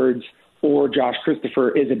Edwards or Josh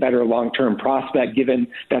Christopher is a better long-term prospect, given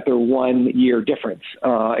that they're 1 year difference.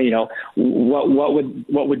 What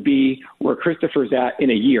would be where Christopher's at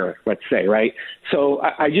in a year, let's say, right? So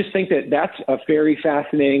I just think that that's a very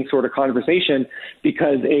fascinating sort of conversation,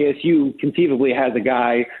 because ASU conceivably has a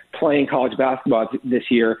guy playing college basketball this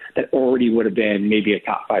year that already would have been maybe a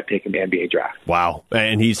top 5 pick in the NBA draft. Wow.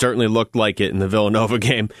 And he certainly looked like it in the Villanova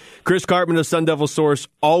game. Chris Karpman of Sun Devil Source,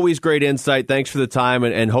 always great insight. Thanks for the time,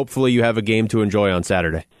 and hopefully you have a game to enjoy on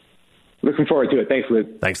Saturday. Looking forward to it. Thanks,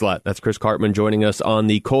 Luke. Thanks a lot. That's Chris Karpman joining us on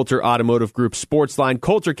the Coulter Automotive Group Sports Line.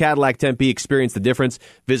 Coulter Cadillac Tempe. Experience the difference.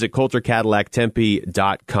 Visit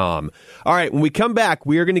CoulterCadillacTempe.com. All right, when we come back,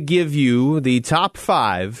 we are going to give you the top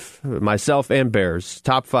 5, myself and Bears,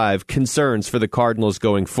 top 5 concerns for the Cardinals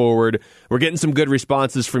going forward. We're getting some good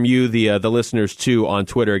responses from you, the listeners, too, on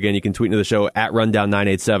Twitter. Again, you can tweet into the show at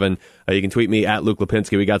Rundown987. You can tweet me at Luke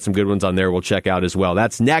Lipinski. We got some good ones on there we'll check out as well.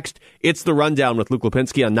 That's next. It's The Rundown with Luke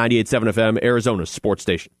Lipinski on 98.7 FM, Arizona's sports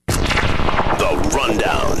station. The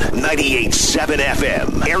Rundown, 98.7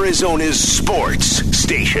 FM, Arizona's sports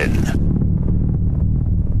station.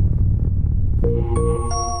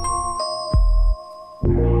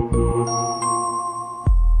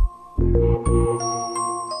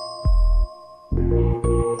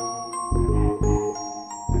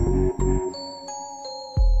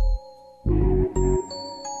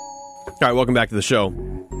 All right, welcome back to the show.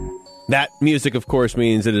 That music, of course,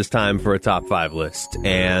 means it is time for a top 5 list.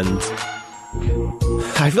 And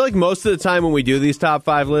I feel like most of the time when we do these top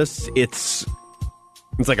 5 lists, it's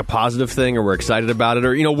like a positive thing, or we're excited about it.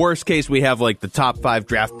 Or, worst case, we have like the top 5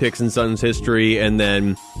 draft picks in Suns history, and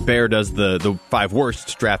then Bear does the 5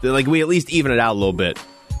 worst draft. Like, we at least even it out a little bit.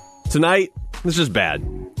 Tonight, this is bad.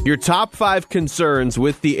 Your top 5 concerns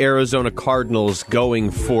with the Arizona Cardinals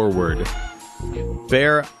going forward.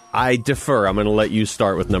 Bear, I defer. I'm going to let you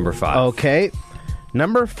start with number 5. Okay.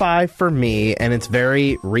 Number 5 for me, and it's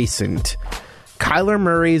very recent. Kyler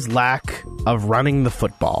Murray's lack of running the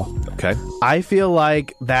football. Okay. I feel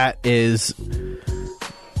like that's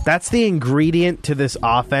the ingredient to this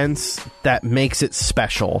offense that makes it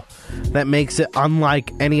special, that makes it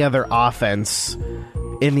unlike any other offense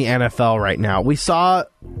in the NFL right now. We saw,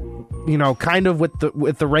 kind of with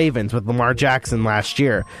the Ravens, with Lamar Jackson last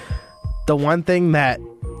year. The one thing that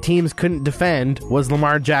teams couldn't defend was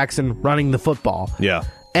Lamar Jackson running the football. Yeah.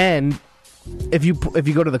 And if you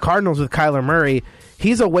go to the Cardinals with Kyler Murray,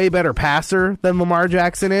 he's a way better passer than Lamar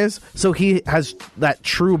Jackson is. So he has that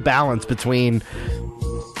true balance between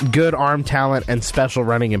good arm talent and special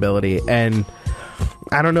running ability. And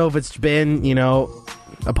I don't know if it's been,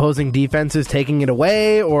 opposing defenses taking it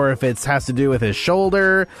away, or if it has to do with his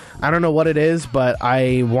shoulder. I don't know what it is, but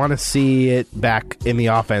I want to see it back in the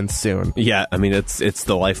offense soon. Yeah, I mean, it's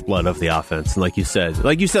the lifeblood of the offense. And like you said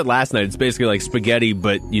last night, it's basically like spaghetti,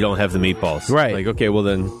 but you don't have the meatballs. Right. Like, okay, well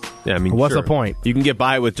then, yeah, I mean, what's sure. the point? You can get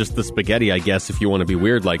by with just the spaghetti, I guess, if you want to be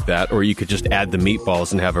weird like that, or you could just add the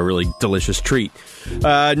meatballs and have a really delicious treat.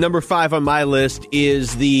 Number 5 on my list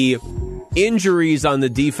is the injuries on the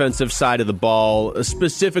defensive side of the ball,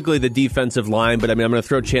 specifically the defensive line, but I mean, I'm going to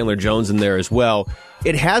throw Chandler Jones in there as well.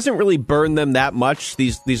 It hasn't really burned them that much,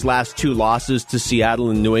 these last 2 losses to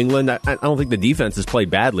Seattle and New England. I don't think the defense has played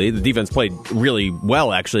badly. The defense played really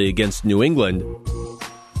well, actually, against New England.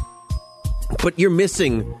 But you're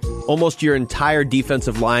missing almost your entire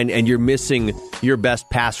defensive line, and you're missing your best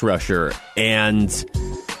pass rusher. And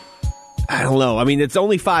I don't know. I mean, it's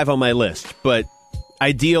only 5 on my list, but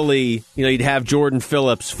ideally, you'd have Jordan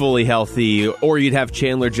Phillips fully healthy, or you'd have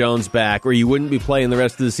Chandler Jones back, or you wouldn't be playing the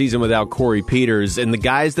rest of the season without Corey Peters. And the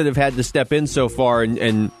guys that have had to step in so far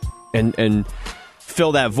and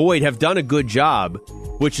fill that void have done a good job,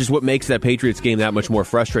 which is what makes that Patriots game that much more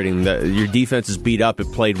frustrating. Your defense is beat up,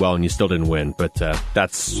 it played well, and you still didn't win. But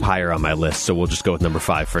that's higher on my list, so we'll just go with number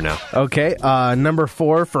 5 for now. Okay, number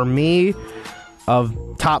 4 for me, of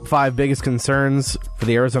top 5 biggest concerns for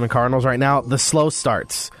the Arizona Cardinals right now, the slow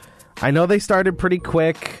starts. I know they started pretty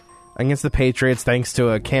quick against the Patriots thanks to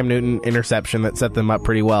a Cam Newton interception that set them up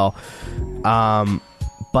pretty well.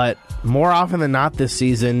 But more often than not this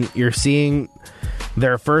season, you're seeing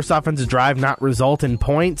their first offensive drive not result in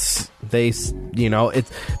points. This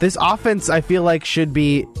offense, I feel like, should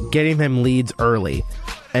be getting them leads early,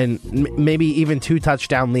 and maybe even 2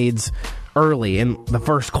 touchdown leads early in the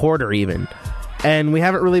first quarter even. And we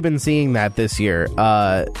haven't really been seeing that this year.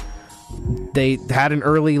 They had an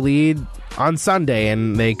early lead on Sunday,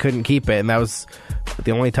 and they couldn't keep it, and that was the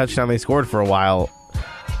only touchdown they scored for a while.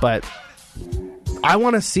 But I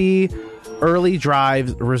want to see early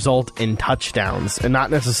drives result in touchdowns, and not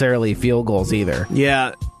necessarily field goals either.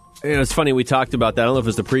 Yeah, It's funny, we talked about that. I don't know if it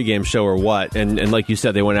was the pregame show or what, and like you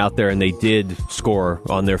said, they went out there and they did score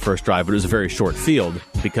on their first drive, but it was a very short field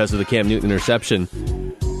because of the Cam Newton interception.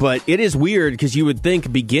 But it is weird because you would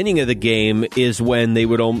think beginning of the game is when they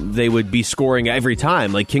would be scoring every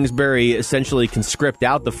time. Like Kingsbury essentially can script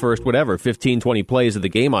out the first, 15, 20 plays of the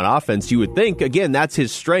game on offense. You would think, again, that's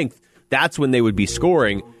his strength. That's when they would be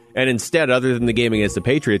scoring. And instead, other than the game against the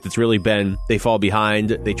Patriots, it's really been they fall behind,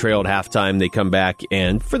 they trail at halftime, they come back,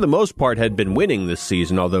 and for the most part had been winning this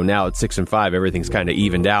season, although now at 6-5, everything's kind of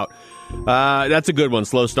evened out. That's a good one,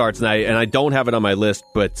 slow starts, and I don't have it on my list,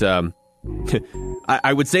 but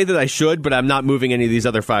I would say that I should, but I'm not moving any of these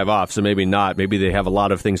other 5 off, so maybe not. Maybe they have a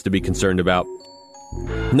lot of things to be concerned about.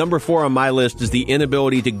 Number 4 on my list is the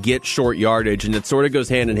inability to get short yardage, and it sort of goes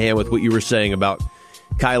hand in hand with what you were saying about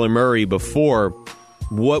Kyler Murray before.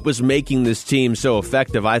 What was making this team so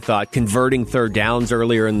effective, I thought, converting third downs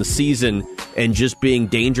earlier in the season and just being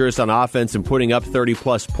dangerous on offense and putting up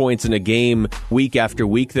 30-plus points in a game week after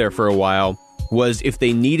week there for a while, was if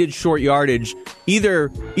they needed short yardage, either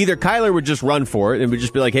Kyler would just run for it and would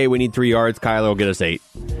just be like, hey, we need 3 yards, Kyler will get us 8.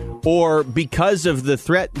 Or because of the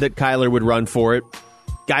threat that Kyler would run for it,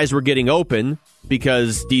 guys were getting open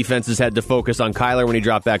because defenses had to focus on Kyler when he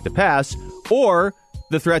dropped back to pass, or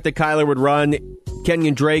the threat that Kyler would run,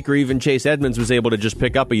 Kenyon Drake or even Chase Edmonds was able to just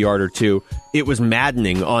pick up a yard or two. It was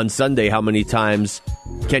maddening on Sunday how many times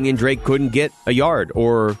Kenyon Drake couldn't get a yard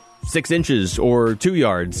or 6 inches or 2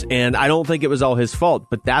 yards, and I don't think it was all his fault,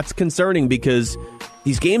 but that's concerning because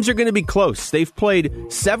these games are going to be close. They've played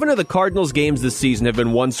 7 of the Cardinals games this season have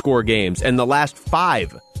been one-score games, and the last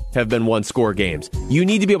 5 have been one-score games. You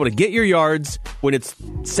need to be able to get your yards when it's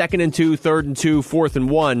 2nd and 2, 3rd and 2, 4th and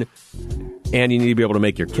 1, and you need to be able to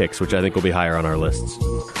make your kicks, which I think will be higher on our lists.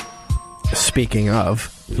 Speaking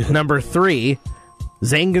of, number 3,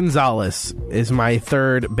 Zane Gonzalez is my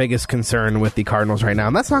 3rd biggest concern with the Cardinals right now,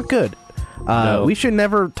 and that's not good. No. We should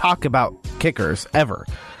never talk about kickers, ever.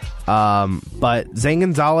 But Zane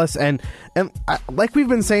Gonzalez, and like we've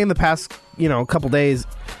been saying the past couple days,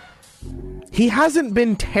 he hasn't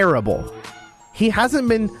been terrible. He hasn't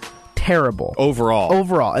been terrible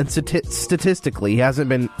overall, and statistically, he hasn't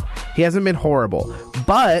been horrible.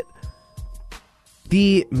 But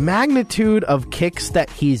the magnitude of kicks that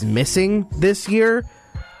he's missing this year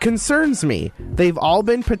concerns me. They've all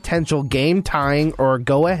been potential game-tying or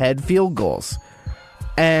go-ahead field goals,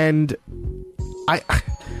 and I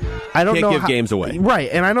don't know. Can't give games away, right?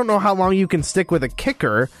 And I don't know how long you can stick with a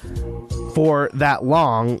kicker for that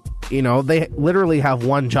long. They literally have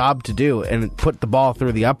one job to do and put the ball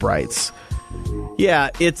through the uprights.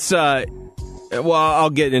 Yeah, it's well, I'll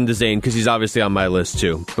get into Zane because he's obviously on my list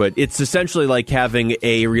too. But it's essentially like having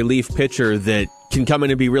a relief pitcher that can come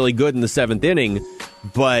in and be really good in the 7th inning,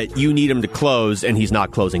 but you need him to close, and he's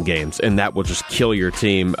not closing games, and that will just kill your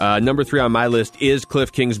team. Number 3 on my list is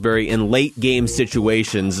Cliff Kingsbury in late game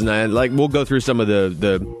situations, and we'll go through some of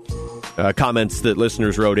the comments that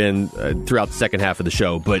listeners wrote in throughout the second half of the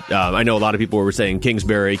show, but I know a lot of people were saying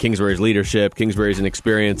Kingsbury's leadership, Kingsbury's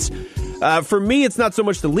inexperience. For me, it's not so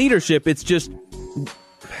much the leadership, it's just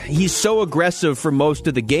he's so aggressive for most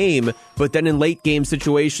of the game, but then in late game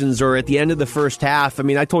situations or at the end of the first half, I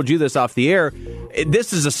mean, I told you this off the air,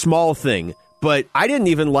 this is a small thing, but I didn't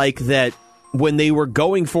even like that when they were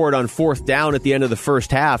going for it on 4th down at the end of the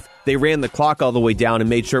first half, they ran the clock all the way down and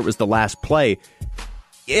made sure it was the last play.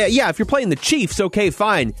 Yeah, if you're playing the Chiefs, okay,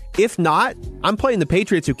 fine. If not, I'm playing the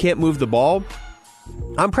Patriots who can't move the ball.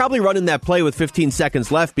 I'm probably running that play with 15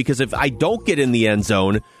 seconds left because if I don't get in the end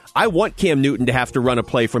zone, I want Cam Newton to have to run a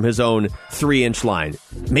play from his own 3-inch line.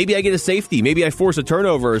 Maybe I get a safety. Maybe I force a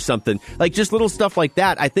turnover or something. Like just little stuff like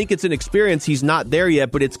that. I think it's an experience. He's not there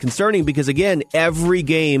yet, but it's concerning because, again, every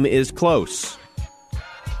game is close.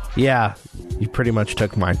 Yeah, you pretty much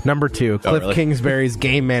took mine. Number 2, Cliff Kingsbury's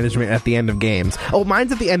game management at the end of games. Oh,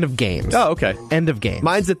 mine's at the end of games. Oh, okay. End of games.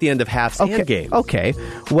 Mine's at the end of halves and games. Okay,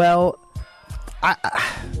 well,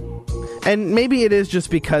 and maybe it is just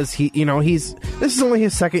because this is only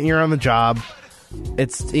his 2nd year on the job.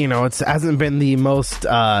 It hasn't been the most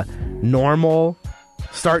normal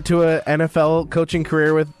start to a NFL coaching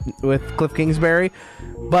career with Cliff Kingsbury,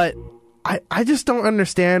 but I just don't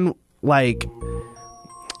understand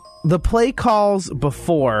the play calls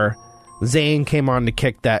before Zane came on to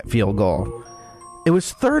kick that field goal. It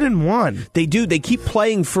was 3rd and 1. They keep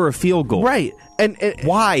playing for a field goal. Right. And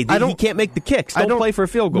why? He can't make the kicks. Don't play for a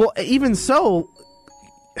field goal. Well, even so,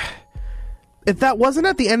 if that wasn't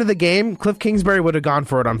at the end of the game, Cliff Kingsbury would have gone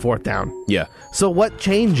for it on 4th down. Yeah. So what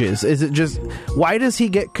changes? Is it just, why does he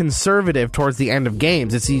get conservative towards the end of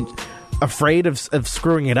games? Is he afraid of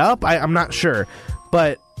screwing it up? I'm not sure.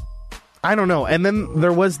 But I don't know. And then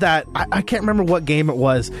there was that, I can't remember what game it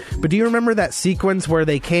was, but do you remember that sequence where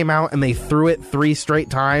they came out and they threw it 3 straight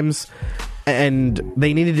times and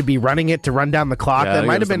they needed to be running it to run down the clock? Yeah, that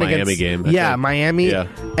might have been Miami against game. Miami. Yeah.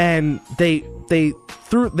 And they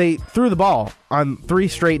threw the ball on 3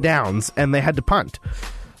 straight downs and they had to punt.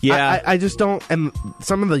 Yeah, I just don't. And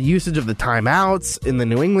some of the usage of the timeouts in the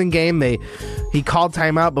New England game, he called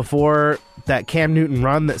timeout before that Cam Newton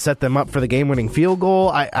run that set them up for the game-winning field goal.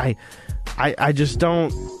 I just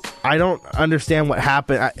don't. I don't understand what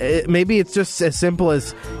happened. Maybe it's just as simple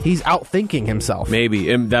as he's outthinking himself.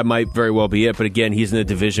 Maybe, and that might very well be it. But again, he's in a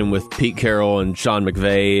division with Pete Carroll and Sean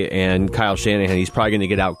McVay and Kyle Shanahan. He's probably going to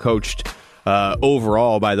get outcoached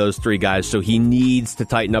overall by those 3 guys. So he needs to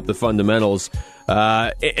tighten up the fundamentals.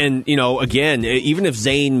 And, again, even if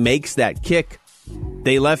Zane makes that kick,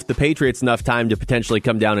 they left the Patriots enough time to potentially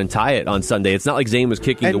come down and tie it on Sunday. It's not like Zane was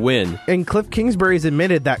kicking to win. And Cliff Kingsbury's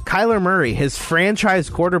admitted that Kyler Murray, his franchise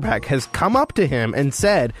quarterback, has come up to him and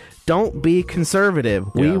said, don't be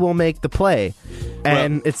conservative. We will make the play.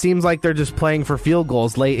 And it seems like they're just playing for field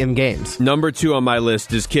goals late in games. Number 2 on my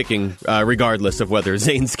list is kicking, regardless of whether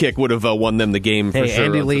Zane's kick would have won them the game for sure.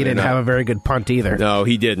 Andy Lee didn't have a very good punt either. No,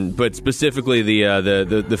 he didn't. But specifically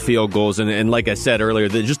the field goals, and like I said earlier,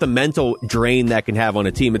 just the mental drain that can have on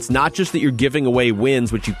a team. It's not just that you're giving away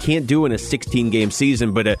wins, which you can't do in a 16-game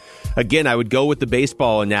season, but again, I would go with the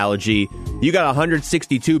baseball analogy. You got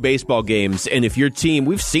 162 baseball games, and if your team,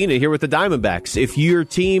 we've seen it here with the Diamondbacks, if your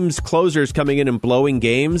team's closer's coming in and blowing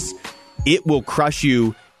games, it will crush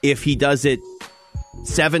you if he does it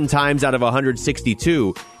 7 times out of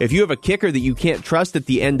 162. If you have a kicker that you can't trust at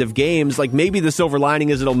the end of games, like maybe the silver lining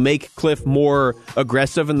is it'll make Cliff more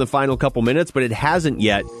aggressive in the final couple minutes, but it hasn't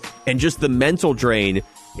yet. And just the mental drain,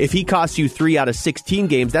 if he costs you 3 out of 16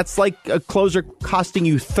 games, that's like a closer costing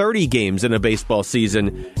you 30 games in a baseball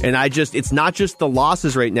season. And it's not just the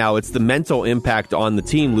losses right now, it's the mental impact on the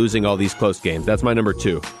team losing all these close games. That's my number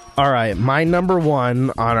 2. All right, my number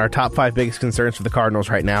 1 on our top 5 biggest concerns for the Cardinals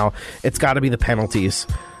right now, it's got to be the penalties.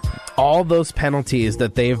 All those penalties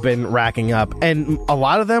that they've been racking up, and a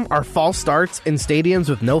lot of them are false starts in stadiums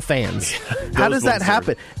with no fans. How does that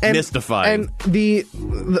happen? And, mystifying. And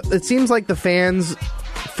it seems like the fans'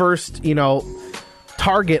 first,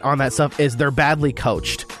 target on that stuff is they're badly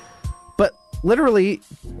coached. But literally,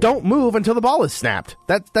 don't move until the ball is snapped.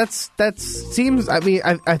 That seems. I mean,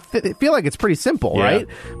 I feel like it's pretty simple, right?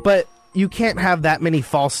 But you can't have that many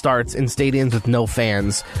false starts in stadiums with no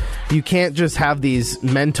fans. You can't just have these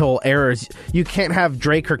mental errors. You can't have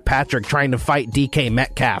Dre Kirkpatrick trying to fight DK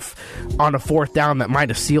Metcalf on a 4th down that might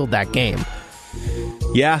have sealed that game.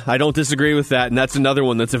 Yeah, I don't disagree with that, and that's another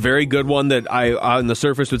one that's a very good one that I, on the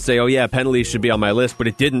surface, would say, oh yeah, penalties should be on my list, but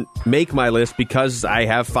it didn't make my list because I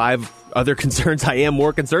have 5 other concerns I am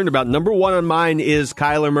more concerned about. Number 1 on mine is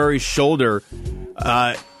Kyler Murray's shoulder.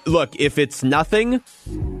 Look, if it's nothing,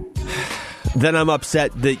 then I'm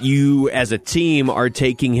upset that you, as a team, are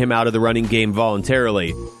taking him out of the running game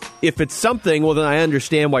voluntarily. If it's something, well, then I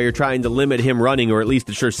understand why you're trying to limit him running, or at least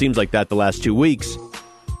it sure seems like that the last 2 weeks.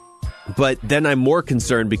 But then I'm more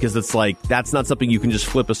concerned because it's like, that's not something you can just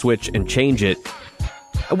flip a switch and change it.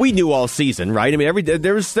 We knew all season, right? I mean,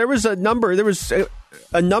 there was a number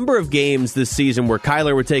of games this season where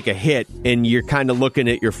Kyler would take a hit and you're kind of looking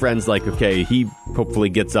at your friends like, okay, he hopefully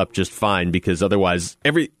gets up just fine, because otherwise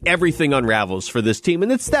everything unravels for this team.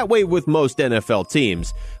 And it's that way with most NFL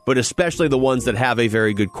teams, but especially the ones that have a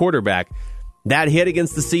very good quarterback. That hit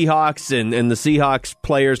against the Seahawks and the Seahawks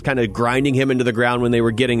players kind of grinding him into the ground when they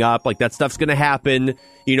were getting up, like that stuff's going to happen.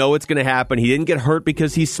 You know it's going to happen. He didn't get hurt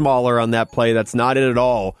because he's smaller on that play. That's not it at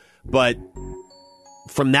all. But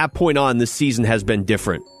from that point on, this season has been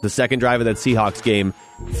different. The second drive of that Seahawks game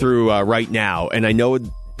through right now. And I know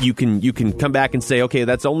you can come back and say, okay,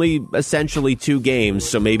 that's only essentially 2 games,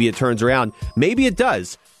 so maybe it turns around. Maybe it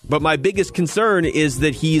does. But my biggest concern is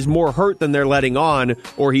that he's more hurt than they're letting on,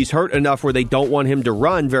 or he's hurt enough where they don't want him to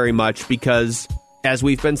run very much because, as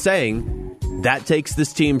we've been saying, that takes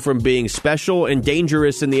this team from being special and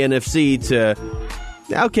dangerous in the NFC to,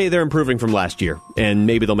 okay, they're improving from last year, and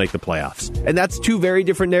maybe they'll make the playoffs. And that's 2 very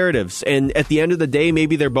different narratives. And at the end of the day,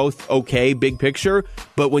 maybe they're both okay, big picture,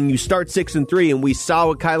 but when you start 6-3 and we saw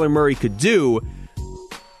what Kyler Murray could do,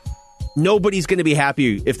 nobody's going to be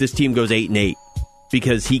happy if this team goes 8-8.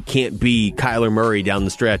 Because he can't be Kyler Murray down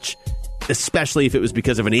the stretch, especially if it was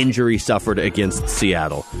because of an injury suffered against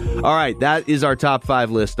Seattle. All right, that is our top 5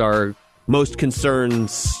 list. Our most concerning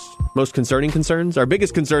concerns? Our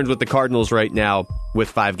biggest concerns with the Cardinals right now with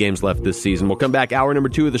 5 games left this season. We'll come back. Hour number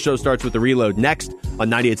 2 of the show starts with the reload next on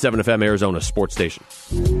 98.7 FM Arizona Sports Station.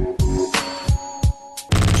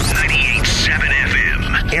 98.7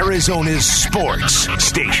 Arizona's sports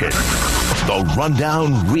station. The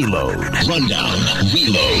Rundown Reload.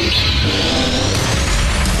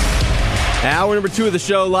 Hour number 2 of the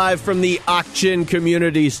show, live from the Auction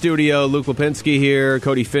Community Studio. Luke Lipinski here,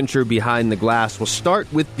 Cody Fincher behind the glass. We'll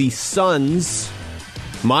start with the Suns.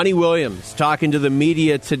 Monty Williams talking to the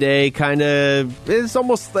media today. It's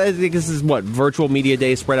almost, I think this is virtual media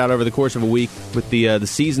day spread out over the course of a week, with the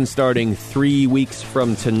season starting 3 weeks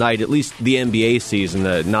from tonight, at least the NBA season,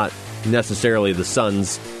 not necessarily the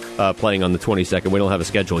Suns playing on the 22nd. We don't have a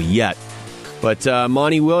schedule yet. But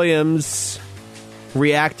Monty Williams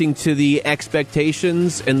reacting to the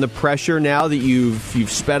expectations and the pressure now that you've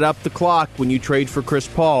sped up the clock when you trade for Chris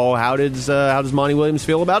Paul. How does Monty Williams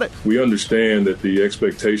feel about it? We understand that the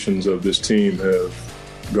expectations of this team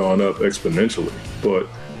have gone up exponentially, but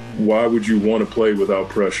why would you want to play without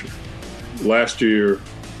pressure? Last year,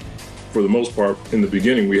 for the most part, in the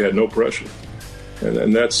beginning, we had no pressure,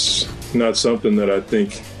 and that's not something that I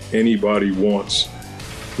think anybody wants,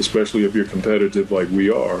 especially if you're competitive like we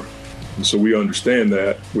are. And so we understand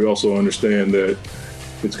that. We also understand that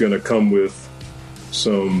it's going to come with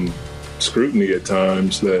some scrutiny at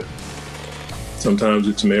times, that sometimes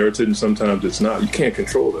it's merited and sometimes it's not. You can't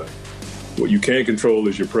control that. What you can control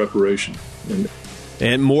is your preparation.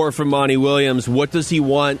 And more from Monty Williams. What does he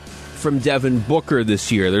want from Devin Booker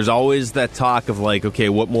this year? There's always that talk of okay,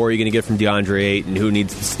 what more are you going to get from DeAndre Ayton? Who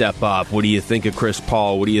needs to step up? What do you think of Chris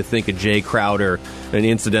Paul? What do you think of Jay Crowder? And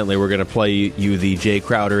incidentally, we're going to play you the Jay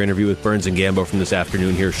Crowder interview with Burns and Gambo from this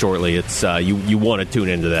afternoon here shortly. It's you want to tune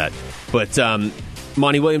into that. But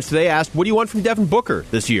Monty Williams today asked, what do you want from Devin Booker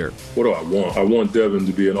this year? What do I want? I want Devin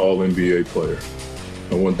to be an All-NBA player.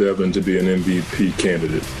 I want Devin to be an MVP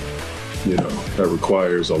candidate. That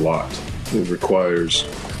requires a lot. It requires,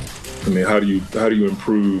 how do you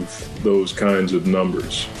improve those kinds of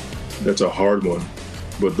numbers? That's a hard one.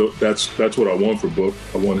 But that's what I want for Book.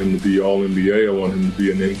 I want him to be All-NBA. I want him to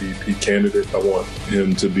be an MVP candidate. I want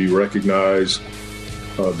him to be recognized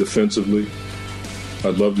defensively.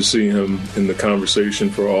 I'd love to see him in the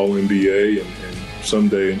conversation for All-NBA and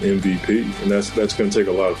someday an MVP. And that's going to take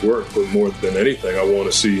a lot of work. But more than anything, I want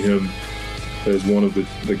to see him as one of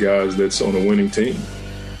the guys that's on a winning team.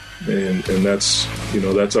 And that's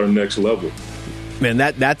our next level. Man,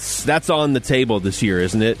 that's on the table this year,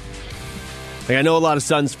 isn't it? I know a lot of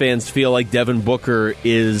Suns fans feel like Devin Booker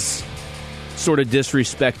is sort of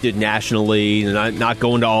disrespected nationally, and not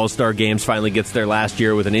going to All-Star games, finally gets there last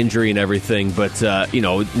year with an injury and everything, but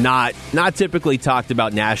not typically talked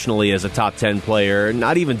about nationally as a top 10 player,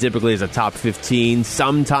 not even typically as a top 15,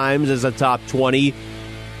 sometimes as a top 20.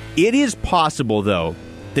 It is possible, though,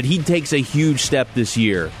 that he takes a huge step this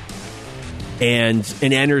year and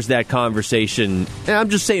enters that conversation. And I'm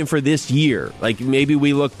just saying for this year. Maybe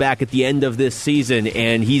we look back at the end of this season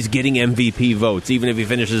and he's getting MVP votes, even if he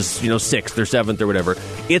finishes 6th or 7th or whatever.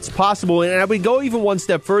 It's possible, and I would go even one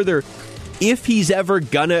step further. If he's ever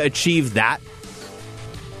gonna achieve that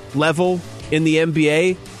level in the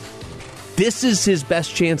NBA, this is his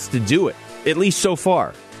best chance to do it, at least so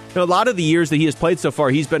far. A lot of the years that he has played so far,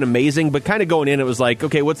 he's been amazing, but kind of going in, it was like,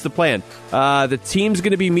 okay, what's the plan? The team's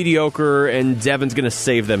going to be mediocre, and Devin's going to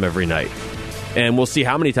save them every night. And we'll see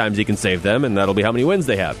how many times he can save them, and that'll be how many wins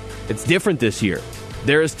they have. It's different this year.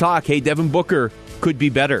 There is talk, hey, Devin Booker could be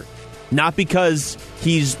better. Not because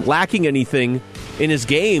he's lacking anything in his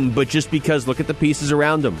game, but just because look at the pieces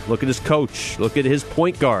around him. Look at his coach. Look at his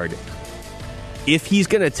point guard. If he's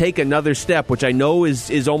going to take another step, which I know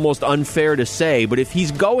is almost unfair to say, but if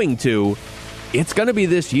he's going to, it's going to be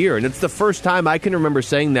this year. And it's the first time I can remember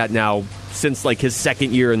saying that now since his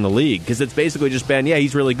second year in the league, because it's basically just been, yeah,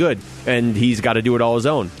 he's really good, and he's got to do it all his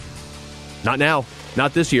own. Not now.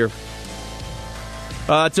 Not this year.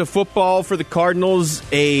 To football for the Cardinals,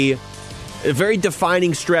 a very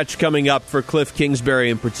defining stretch coming up for Cliff Kingsbury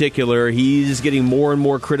in particular. He's getting more and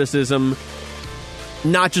more criticism,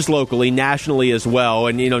 not just locally, nationally as well.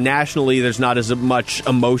 And, nationally, there's not as much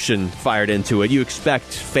emotion fired into it. You expect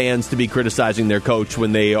fans to be criticizing their coach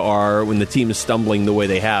when the team is stumbling the way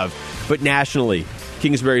they have. But nationally,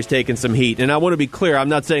 Kingsbury's taken some heat. And I want to be clear, I'm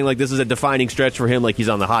not saying this is a defining stretch for him, he's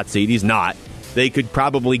on the hot seat. He's not. They could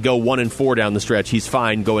probably go 1-4 down the stretch. He's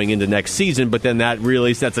fine going into next season, but then that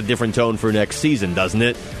really sets a different tone for next season, doesn't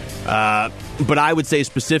it? But I would say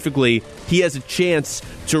specifically, he has a chance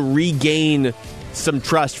to regain some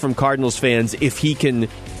trust from Cardinals fans if he can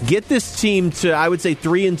get this team to, I would say,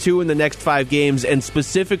 3-2 in the next 5 games, and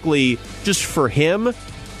specifically just for him,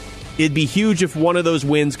 it'd be huge if one of those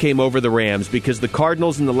wins came over the Rams, because the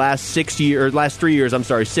Cardinals in the last 6 games are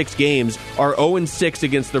 0-6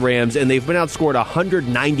 against the Rams, and they've been outscored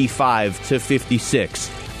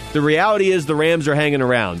 195-56. the reality is the Rams are hanging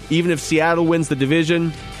around. Even if Seattle wins the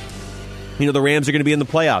division, the Rams are going to be in the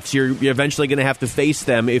playoffs. You're eventually going to have to face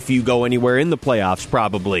them if you go anywhere in the playoffs,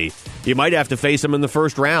 probably. You might have to face them in the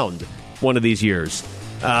first round one of these years.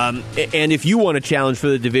 And if you want to challenge for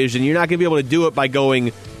the division, you're not going to be able to do it by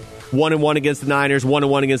going 1-1 against the Niners,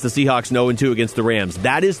 1-1 against the Seahawks, 0-2 against the Rams.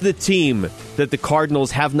 That is the team that the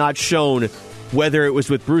Cardinals have not shown, whether it was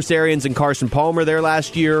with Bruce Arians and Carson Palmer there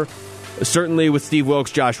last year, certainly with Steve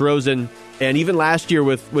Wilks, Josh Rosen, and even last year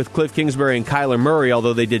with Cliff Kingsbury and Kyler Murray,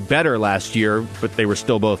 although they did better last year, but they were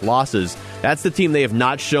still both losses. That's the team they have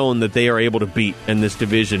not shown that they are able to beat in this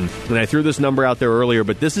division. And I threw this number out there earlier,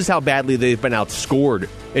 but this is how badly they've been outscored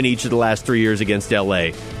in each of the last 3 years against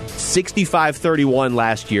L.A. 65-31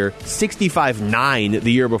 last year, 65-9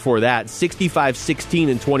 the year before that, 65-16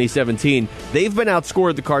 in 2017. They've been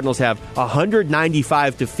outscored, the Cardinals have,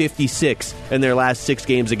 195-56 in their last 6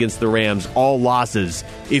 games against the Rams, all losses.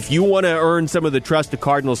 If you want to earn some of the trust of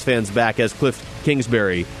Cardinals fans back as Cliff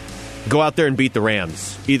Kingsbury, go out there and beat the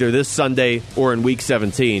Rams, either this Sunday or in Week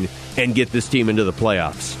 17, and get this team into the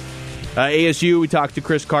playoffs. ASU, we talked to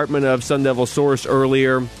Chris Karpman of Sun Devil Source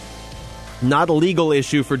earlier. Not a legal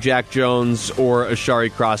issue for Jack Jones or Ashari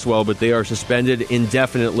Crosswell, but they are suspended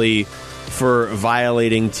indefinitely for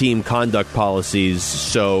violating team conduct policies.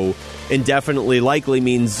 So indefinitely likely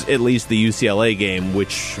means at least the UCLA game,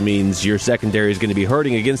 which means your secondary is going to be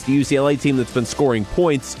hurting against the UCLA team that's been scoring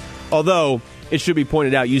points. Although, it should be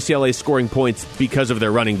pointed out, UCLA is scoring points because of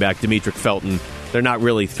their running back, Demetric Felton. They're not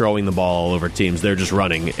really throwing the ball all over teams. They're just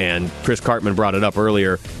running. And Chris Karpman brought it up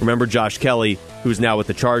earlier. Remember Josh Kelly, who's now with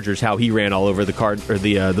the Chargers, how he ran all over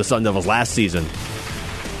the Sun Devils last season.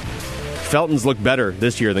 Felton's looked better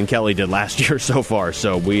this year than Kelly did last year so far.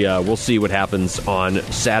 So we'll see what happens on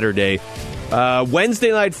Saturday.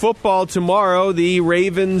 Wednesday Night Football tomorrow. The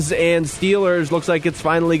Ravens and Steelers. Looks like it's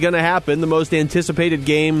finally going to happen. The most anticipated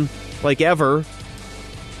game like ever.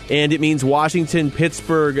 And it means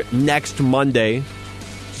Washington-Pittsburgh next Monday.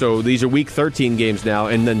 So these are Week 13 games now.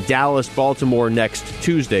 And then Dallas-Baltimore next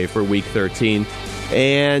Tuesday for Week 13.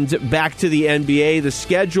 And back to the NBA, the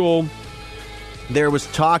schedule. There was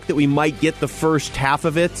talk that we might get the first half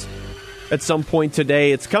of it at some point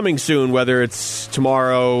today. It's coming soon, whether it's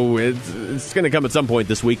tomorrow. It's going to come at some point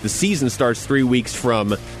this week. The season starts 3 weeks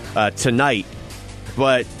from tonight.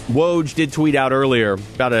 But Woj did tweet out earlier,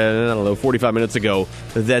 about 45 minutes ago,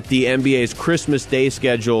 that the NBA's Christmas Day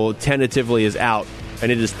schedule tentatively is out. And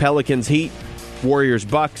it is Pelicans Heat, Warriors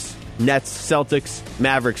Bucks, Nets Celtics,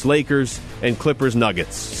 Mavericks Lakers, and Clippers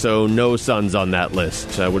Nuggets. So no Suns on that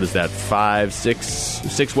list. What is that?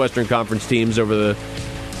 6 Western Conference teams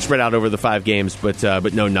spread out over the 5 games, but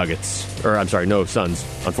no Nuggets. Or I'm sorry, no Suns.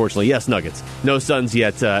 Unfortunately, yes, Nuggets. No Suns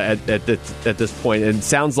yet at this point. And it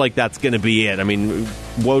sounds like that's going to be it. I mean,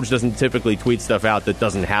 Woj doesn't typically tweet stuff out that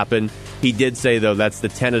doesn't happen. He did say, though, that's the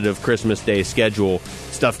tentative Christmas Day schedule.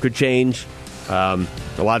 Stuff could change. A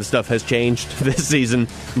lot of stuff has changed this season.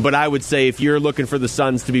 But I would say if you're looking for the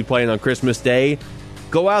Suns to be playing on Christmas Day,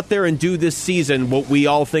 go out there and do this season what we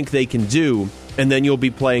all think they can do. And then you'll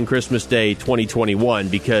be playing Christmas Day 2021,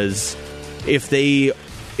 because if they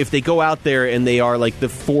go out there and they are like the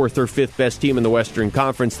 4th or 5th best team in the Western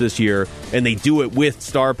Conference this year, and they do it with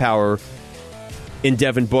star power in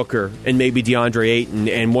Devin Booker and maybe DeAndre Ayton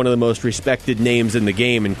and one of the most respected names in the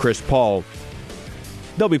game in Chris Paul,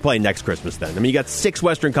 they'll be playing next Christmas then. I mean, you got 6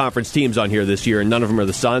 Western Conference teams on here this year, and none of them are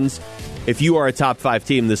the Suns. If you are a top 5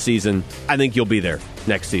 team this season, I think you'll be there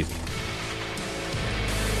next season.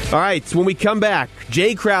 All right, when we come back,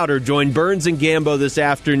 Jay Crowder joined Burns and Gambo this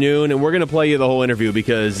afternoon, and we're going to play you the whole interview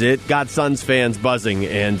because it got Suns fans buzzing.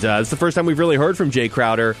 And it's the first time we've really heard from Jay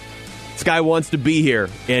Crowder. This guy wants to be here,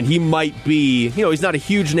 and he might be, he's not a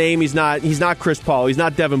huge name. He's not Chris Paul. He's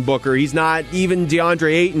not Devin Booker. He's not even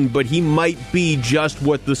DeAndre Ayton, but he might be just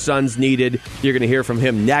what the Suns needed. You're going to hear from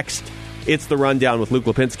him next. It's The Rundown with Luke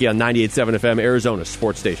Lipinski on 98.7 FM, Arizona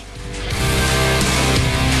Sports Station.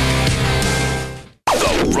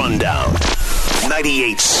 Rundown.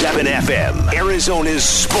 98.7 FM, Arizona's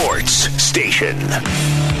sports station.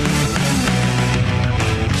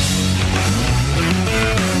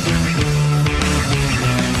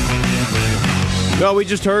 Well, we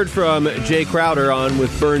just heard from Jay Crowder on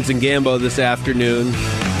with Burns and Gambo this afternoon.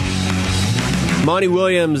 Monty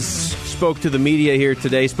Williams spoke to the media here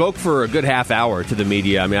today, spoke for a good half hour to the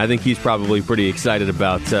media. I mean, I think he's probably pretty excited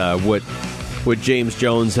about what James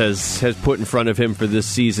Jones has put in front of him for this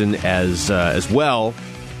season as well.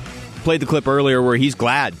 Played the clip earlier where he's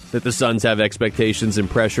glad that the Suns have expectations and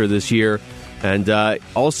pressure this year. And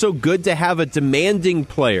also good to have a demanding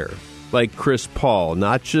player like Chris Paul,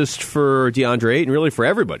 not just for DeAndre Ayton, really for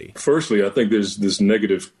everybody? Firstly, I think there's this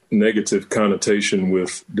negative connotation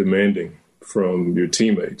with demanding from your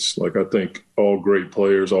teammates. Like, I think all great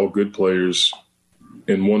players, all good players,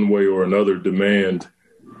 in one way or another, demand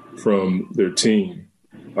from their team.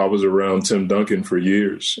 I was around Tim Duncan for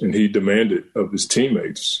years, and he demanded of his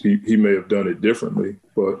teammates. He may have done it differently,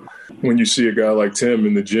 but when you see a guy like Tim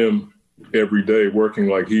in the gym every day working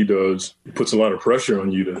like he does, it puts a lot of pressure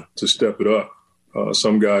on you to step it up.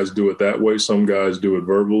 Some guys do it that way. Some guys do it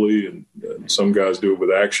verbally, and some guys do it with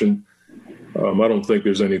action. I don't think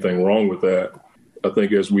there's anything wrong with that. I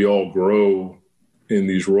think as we all grow in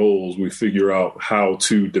these roles, we figure out how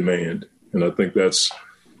to demand. And I think that's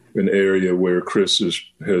an area where Chris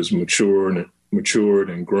has matured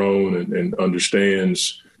and grown and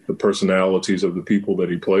understands the personalities of the people that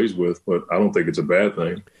he plays with. But I don't think it's a bad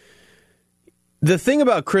thing. The thing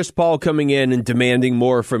about Chris Paul coming in and demanding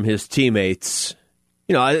more from his teammates,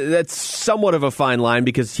 that's somewhat of a fine line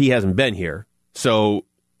because he hasn't been here. So,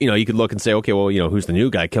 you could look and say, okay, well, who's the new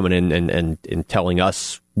guy coming in and telling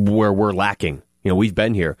us where we're lacking? We've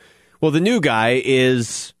been here. Well, the new guy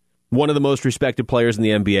is one of the most respected players in the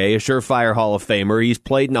NBA, a surefire Hall of Famer. He's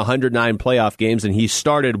played in 109 playoff games, and he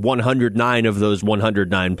started 109 of those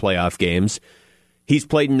 109 playoff games. He's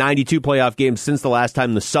played in 92 playoff games since the last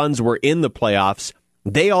time the Suns were in the playoffs.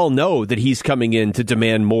 They all know that he's coming in to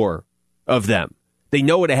demand more of them. They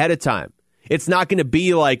know it ahead of time. It's not going to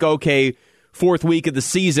be like, okay, fourth week of the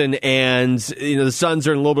season, and the Suns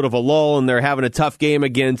are in a little bit of a lull, and they're having a tough game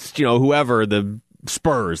against whoever, the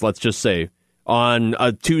Spurs, let's just say, on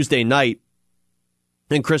a Tuesday night,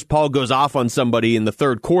 and Chris Paul goes off on somebody in the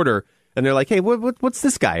third quarter, and they're like, hey, what's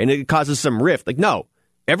this guy? And it causes some rift. Like, no,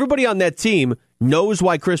 everybody on that team knows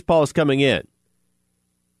why Chris Paul is coming in.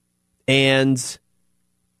 And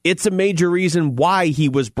it's a major reason why he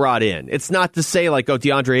was brought in. It's not to say like, oh,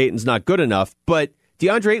 DeAndre Ayton's not good enough, but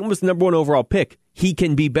DeAndre Ayton was the number one overall pick. He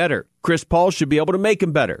can be better. Chris Paul should be able to make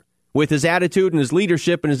him better with his attitude and his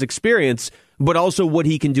leadership and his experience, but also what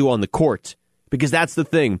he can do on the court. Because that's the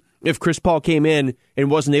thing. If Chris Paul came in and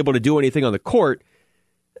wasn't able to do anything on the court,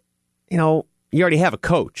 you already have a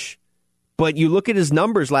coach. But you look at his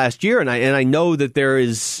numbers last year, and I know that there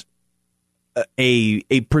is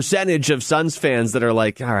a percentage of Suns fans that are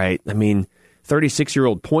like, all right,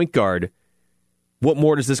 36-year-old point guard, what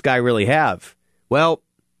more does this guy really have? Well,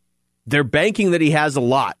 they're banking that he has a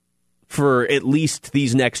lot for at least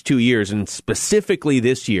these next 2 years, and specifically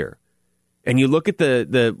this year. And you look at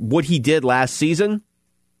the what he did last season.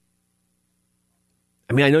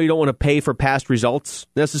 I know you don't want to pay for past results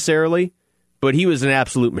necessarily, but he was an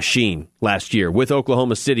absolute machine last year with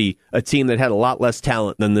Oklahoma City, a team that had a lot less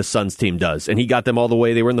talent than this Suns team does. And he got them all the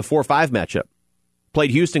way. They were in the 4-5 matchup.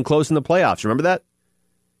 Played Houston close in the playoffs. Remember that?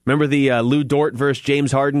 Remember the Lou Dort versus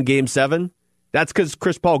James Harden Game 7? That's because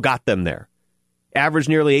Chris Paul got them there. Averaged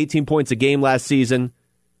nearly 18 points a game last season,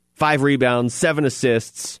 5 rebounds, 7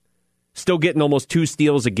 assists. Still getting almost 2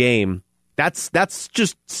 steals a game. That's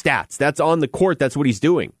just stats. That's on the court. That's what he's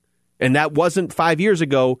doing. And that wasn't 5 years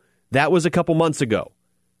ago. That was a couple months ago.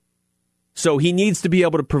 So he needs to be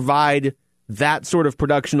able to provide that sort of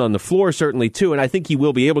production on the floor, certainly, too. And I think he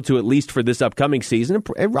will be able to, at least for this upcoming season.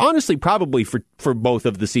 And honestly, probably for both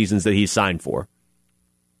of the seasons that he's signed for.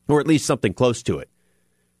 Or at least something close to it.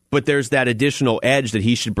 But there's that additional edge that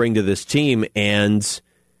he should bring to this team, and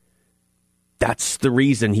that's the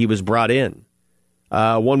reason he was brought in.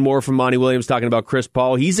 One more from Monty Williams talking about Chris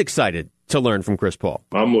Paul. He's excited to learn from Chris Paul.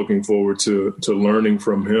 I'm looking forward to learning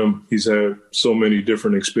from him. He's had so many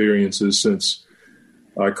different experiences since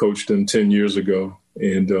I coached him 10 years ago,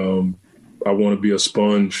 and I want to be a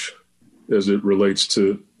sponge as it relates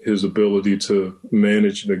to his ability to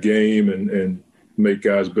manage the game and make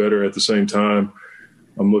guys better. At the same time,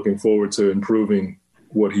 I'm looking forward to improving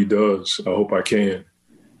what he does. I hope I can.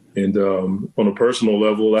 And on a personal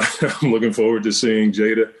level, I'm looking forward to seeing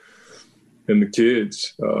Jada and the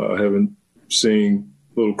kids. I haven't seen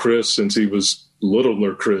little Chris since he was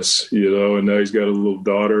littler Chris, and now he's got a little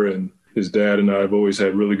daughter, and his dad and I have always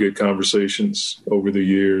had really good conversations over the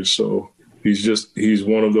years. So he's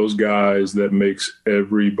one of those guys that makes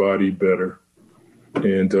everybody better.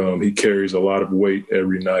 And he carries a lot of weight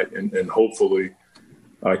every night. And hopefully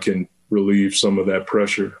I can relieve some of that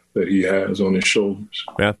pressure that he has on his shoulders.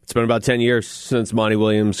 Yeah, it's been about 10 years since Monty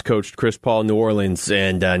Williams coached Chris Paul in New Orleans,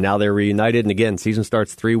 and now they're reunited. And again, season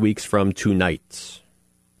starts 3 weeks from tonight.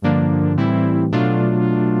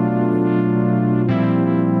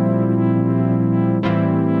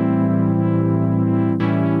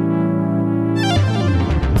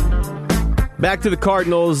 Back to the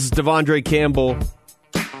Cardinals, Devondre Campbell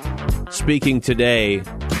speaking today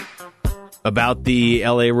about the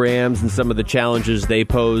LA Rams and some of the challenges they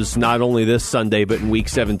pose not only this Sunday but in Week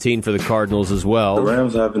 17 for the Cardinals as well. The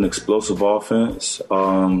Rams have an explosive offense.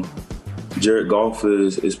 Jared Goff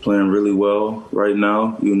is playing really well right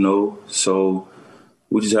now, so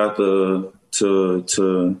we just have to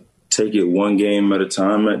take it one game at a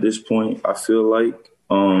time at this point. I feel like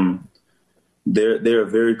they're a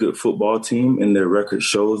very good football team and their record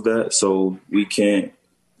shows that, so we can't,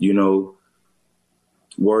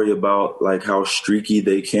 worry about like how streaky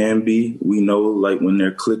they can be. We know like when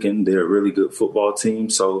they're clicking, they're a really good football team.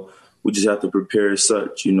 So we just have to prepare as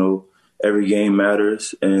such. Every game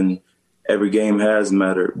matters and every game has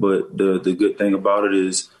mattered. But the good thing about it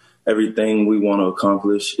is everything we want to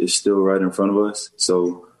accomplish is still right in front of us.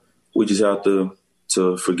 So we just have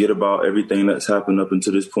to forget about everything that's happened up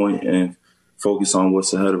until this point and focus on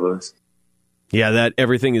what's ahead of us. Yeah, that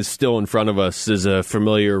everything is still in front of us is a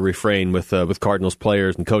familiar refrain with Cardinals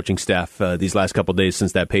players and coaching staff these last couple of days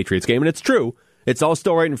since that Patriots game. And it's true. It's all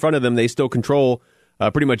still right in front of them. They still control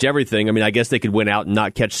pretty much everything. I mean, I guess they could win out and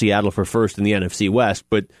not catch Seattle for first in the NFC West,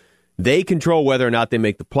 but they control whether or not they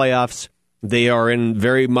make the playoffs. They are in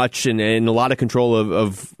very much in a lot of control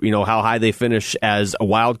of how high they finish as a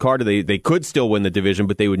wild card. They could still win the division,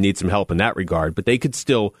 but they would need some help in that regard. But they could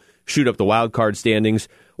still shoot up the wild card standings,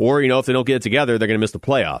 or if they don't get it together, they're going to miss the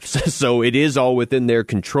playoffs. So it is all within their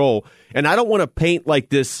control. And I don't want to paint like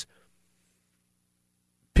this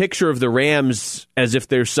picture of the Rams as if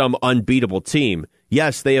they're some unbeatable team.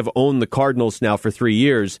 Yes, they have owned the Cardinals now for 3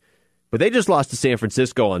 years, but they just lost to San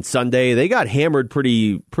Francisco on Sunday. They got hammered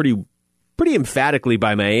pretty emphatically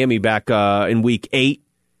by Miami back in Week 8.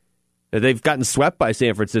 They've gotten swept by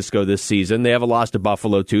San Francisco this season. They have a loss to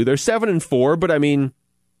Buffalo too. They're 7-4, but I mean,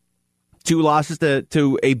 2 losses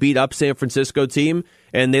to a beat-up San Francisco team,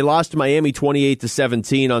 and they lost to Miami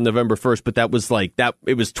 28-17 on November 1st, but that was like that.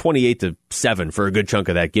 It was 28-7 for a good chunk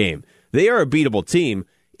of that game. They are a beatable team.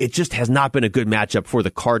 It just has not been a good matchup for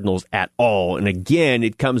the Cardinals at all. And again,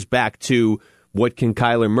 it comes back to what can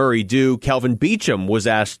Kyler Murray do? Kelvin Beachum was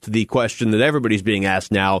asked the question that everybody's being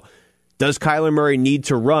asked now. Does Kyler Murray need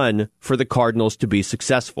to run for the Cardinals to be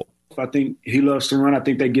successful? I think he loves to run. I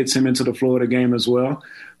think that gets him into the flow of the game as well.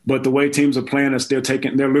 But the way teams are playing us, they're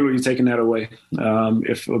literally taking that away.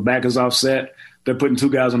 If a back is offset, they're putting 2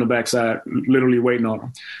 guys on the backside, literally waiting on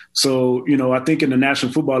them. So, I think in the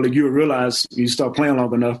National Football League, you'll realize you start playing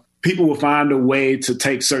long enough, people will find a way to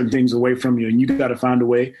take certain things away from you, and you got to find a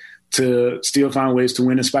way to still find ways to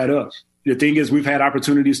win in spite of. The thing is, we've had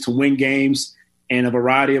opportunities to win games in a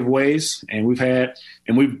variety of ways, and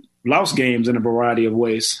we've lost games in a variety of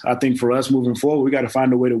ways. I think for us moving forward, we got to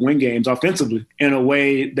find a way to win games offensively in a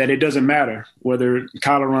way that it doesn't matter whether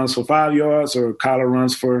Kyler runs for 5 yards or Kyler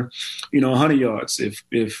runs for, 100 yards. If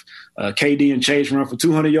KD and Chase run for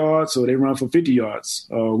 200 yards or they run for 50 yards,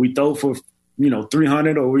 we throw for,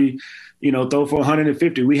 300 or we, throw for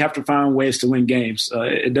 150. We have to find ways to win games.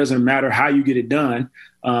 It doesn't matter how you get it done.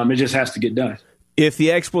 It just has to get done. If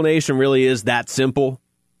the explanation really is that simple,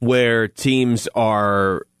 where teams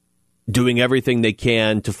are doing everything they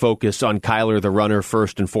can to focus on Kyler the runner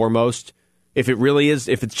first and foremost, if it really is,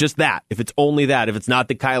 if it's just that, if it's only that, if it's not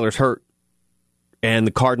that Kyler's hurt and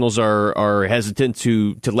the Cardinals are hesitant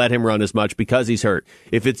to let him run as much because he's hurt,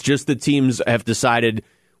 if it's just the teams have decided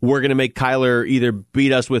we're going to make Kyler either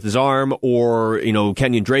beat us with his arm or,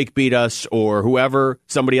 Kenyon Drake beat us or whoever,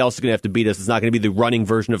 somebody else is going to have to beat us. It's not going to be the running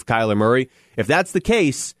version of Kyler Murray. If that's the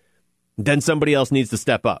case, then somebody else needs to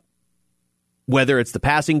step up. Whether it's the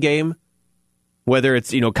passing game, whether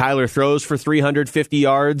it's, Kyler throws for 350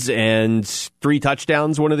 yards and 3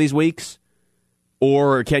 touchdowns one of these weeks,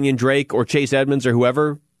 or Kenyon Drake or Chase Edmonds or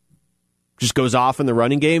whoever just goes off in the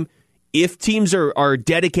running game. If teams are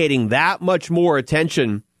dedicating that much more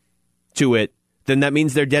attention to it, then that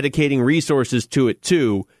means they're dedicating resources to it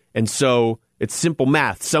too. And so it's simple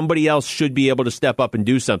math. Somebody else should be able to step up and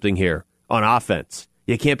do something here on offense.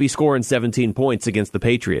 You can't be scoring 17 points against the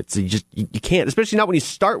Patriots. You can't, especially not when you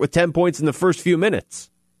start with 10 points in the first few minutes.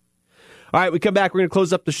 All right, we come back. We're going to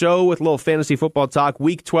close up the show with a little fantasy football talk.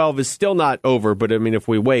 Week 12 is still not over, but I mean, if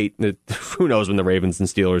we wait, who knows when the Ravens and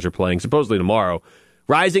Steelers are playing, supposedly tomorrow.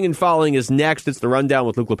 Rising and Falling is next. It's The Rundown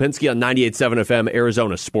with Luke Lipinski on 98.7 FM,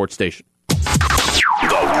 Arizona Sports Station.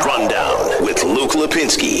 The Rundown with Luke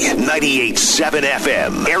Lipinski, 98.7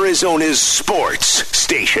 FM, Arizona's Sports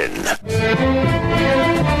Station.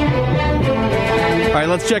 All right,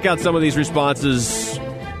 let's check out some of these responses.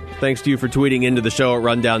 Thanks to you for tweeting into the show at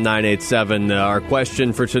Rundown987. Our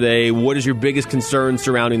question for today, what is your biggest concern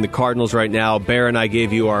surrounding the Cardinals right now? Bear and I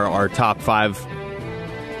gave you our top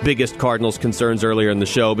 5 biggest Cardinals concerns earlier in the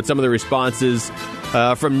show. But some of the responses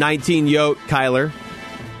from 19 Yote, Kyler,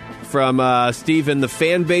 from Steven, the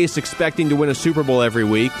fan base expecting to win a Super Bowl every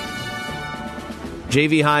week.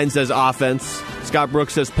 JV Hines says offense. Scott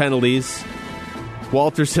Brooks says penalties.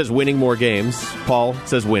 Walter says winning more games. Paul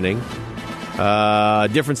says winning.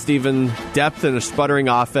 Different Steven, depth and a sputtering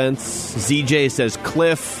offense. ZJ says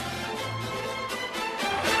Cliff.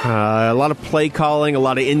 A lot of play calling, a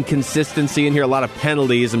lot of inconsistency in here, a lot of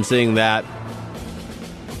penalties. I'm seeing that.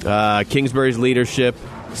 Kingsbury's leadership.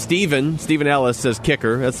 Stephen Ellis says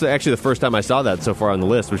kicker. That's actually the first time I saw that so far on the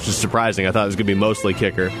list, which is surprising. I thought it was going to be mostly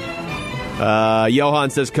kicker. Johan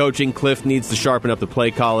says coaching. Cliff needs to sharpen up the play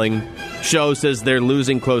calling. Show says they're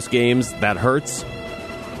losing close games. That hurts.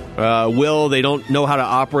 Will, they don't know how to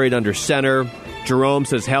operate under center. Jerome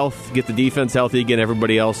says health. Get the defense healthy again.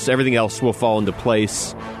 Everything else will fall into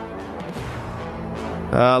place.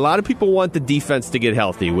 A lot of people want the defense to get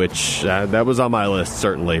healthy, which that was on my list,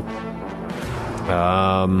 certainly.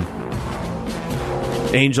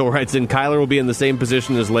 Angel writes in, Kyler will be in the same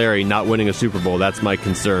position as Larry, not winning a Super Bowl. That's my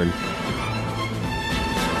concern.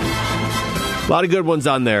 A lot of good ones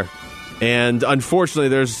on there. And unfortunately,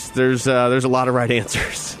 there's a lot of right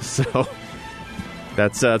answers. So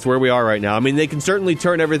that's where we are right now. I mean, they can certainly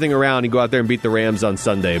turn everything around and go out there and beat the Rams on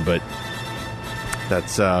Sunday, but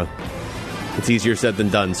it's easier said than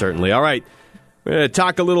done, certainly. All right, we're going to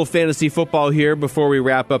talk a little fantasy football here before we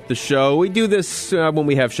wrap up the show. We do this when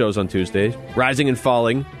we have shows on Tuesdays. Rising and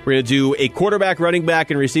falling. We're going to do a quarterback, running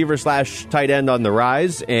back, and receiver/tight end on the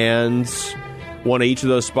rise, and one of each of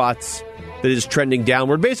those spots that is trending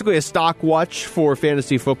downward. Basically a stock watch for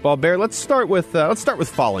fantasy football. Bear, let's start with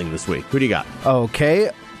falling this week. Who do you got? Okay,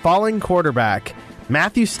 falling quarterback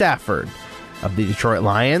Matthew Stafford of the Detroit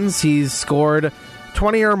Lions. He's scored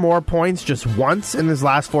 20 or more points just once in his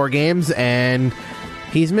last 4 games, and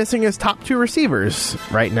he's missing his top 2 receivers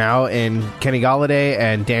right now in Kenny Golladay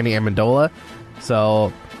and Danny Amendola.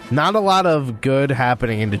 So not a lot of good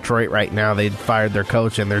happening in Detroit right now. They fired their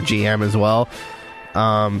coach and their GM as well.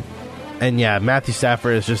 And yeah, Matthew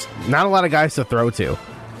Stafford is just not a lot of guys to throw to.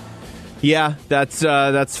 Yeah, that's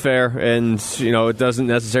fair. And, it doesn't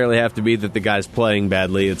necessarily have to be that the guy's playing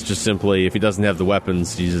badly. It's just simply if he doesn't have the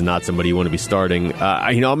weapons, he's just not somebody you want to be starting.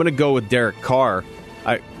 I'm going to go with Derek Carr.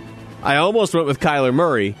 I almost went with Kyler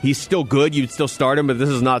Murray. He's still good. You'd still start him, but this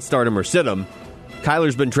is not start him or sit him.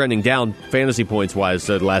 Kyler's been trending down fantasy points-wise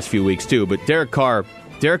the last few weeks, too. But Derek Carr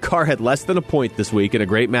had less than a point this week in a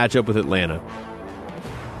great matchup with Atlanta.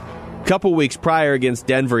 Couple weeks prior against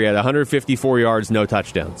Denver, he had 154 yards, no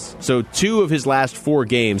touchdowns. So 2 of his last 3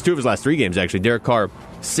 games, actually, Derek Carr,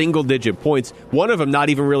 single-digit points. One of them not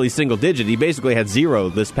even really single-digit. He basically had 0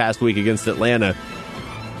 this past week against Atlanta.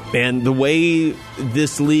 And the way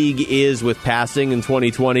this league is with passing in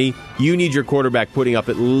 2020, you need your quarterback putting up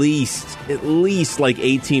at least like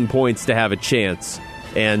 18 points to have a chance.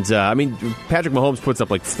 And, Patrick Mahomes puts up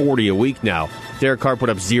like 40 a week now. Derek Carr put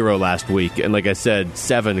up 0 last week. And like I said,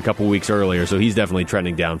 7 a couple weeks earlier. So he's definitely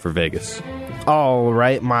trending down for Vegas. All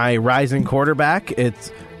right, my rising quarterback, it's...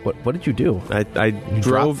 What did you do? I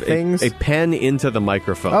drove a pen into the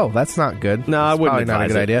microphone. Oh, that's not good. No, I wouldn't advise it. Probably not a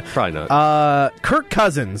good idea. Probably not. Kirk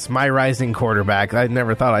Cousins, my rising quarterback. I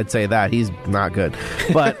never thought I'd say that. He's not good.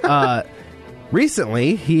 But...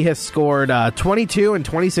 recently, he has scored 22 and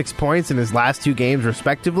 26 points in his last 2 games,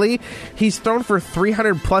 respectively. He's thrown for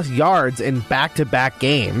 300-plus yards in back-to-back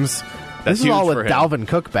games. That's this is all with him. Dalvin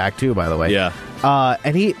Cook back, too, by the way. Yeah.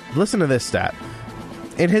 And listen to this stat.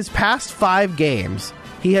 In his past 5 games,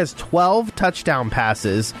 he has 12 touchdown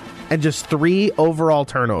passes and just 3 overall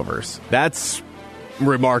turnovers. That's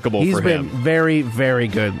remarkable for him. He's been very, very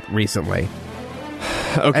good recently.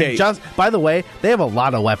 Okay. And by the way, they have a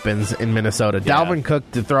lot of weapons in Minnesota. Yeah. Dalvin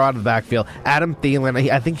Cook to throw out of the backfield. Adam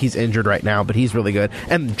Thielen, I think he's injured right now, but he's really good.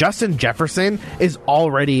 And Justin Jefferson is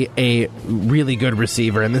already a really good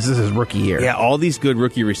receiver, and this is his rookie year. Yeah, all these good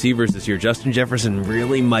rookie receivers this year. Justin Jefferson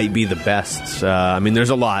really might be the best. There's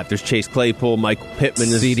a lot. There's Chase Claypool, Mike Pittman.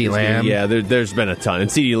 CeeDee Lamb. Yeah, there's been a ton. And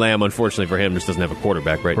CeeDee Lamb, unfortunately for him, just doesn't have a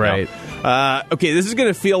quarterback right now. Okay, this is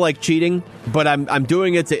going to feel like cheating, but I'm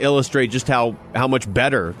doing it to illustrate just how much better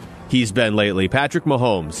he's been lately. Patrick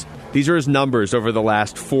Mahomes. These are his numbers over the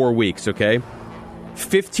last 4 weeks, okay?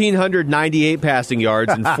 1,598 passing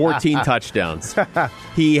yards and 14 touchdowns.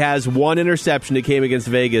 He has 1 interception that came against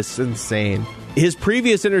Vegas. Insane. His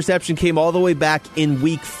previous interception came all the way back in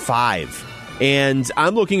week 5. And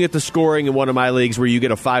I'm looking at the scoring in one of my leagues where you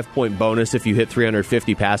get a 5-point bonus if you hit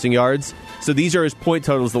 350 passing yards. So these are his point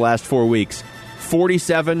totals the last 4 weeks.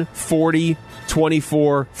 47, 40,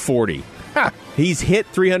 24, 40. He's hit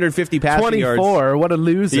 350 passing yards. 24, what a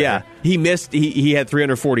loser. Yeah, he missed. He had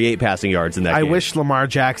 348 passing yards in that game. I wish Lamar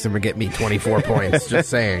Jackson would get me 24 points, just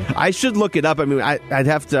saying. I should look it up. I mean, I'd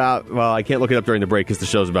have to, well, I can't look it up during the break because the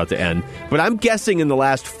show's about to end. But I'm guessing in the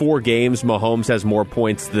last 4 games, Mahomes has more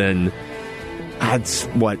points than,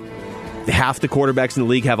 half the quarterbacks in the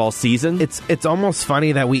league have all season? It's almost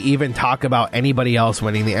funny that we even talk about anybody else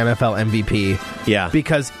winning the NFL MVP. Yeah.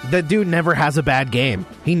 Because the dude never has a bad game.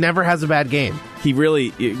 He never has a bad game. He really...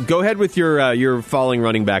 Go ahead with your falling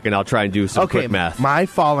running back, and I'll try and do some quick math. My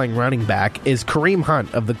falling running back is Kareem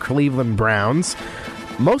Hunt of the Cleveland Browns,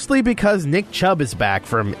 mostly because Nick Chubb is back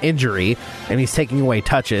from injury, and he's taking away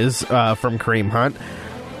touches from Kareem Hunt.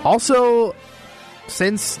 Also...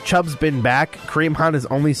 Since Chubb's been back, Kareem Hunt has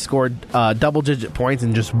only scored double-digit points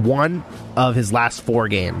in just 1 of his last 4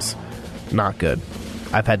 games. Not good.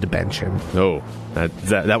 I've had to bench him. Oh,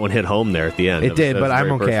 that one hit home there at the end. It did, but I'm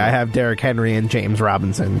okay. Personal. I have Derrick Henry and James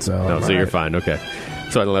Robinson, so you're fine. Okay.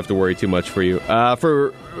 So I don't have to worry too much for you.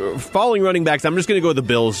 For falling running backs, I'm just going to go with the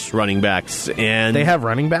Bills running backs. And they have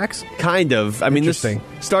running backs? Kind of. I mean, this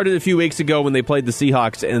started a few weeks ago when they played the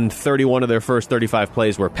Seahawks, and 31 of their first 35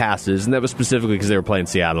 plays were passes, and that was specifically because they were playing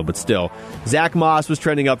Seattle, but still. Zach Moss was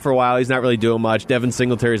trending up for a while. He's not really doing much. Devin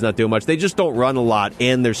Singletary's not doing much. They just don't run a lot,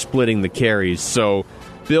 and they're splitting the carries. So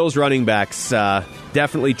Bills running backs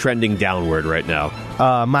definitely trending downward right now.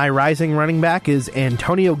 My rising running back is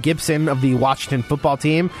Antonio Gibson of the Washington football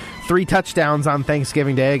team. 3 touchdowns on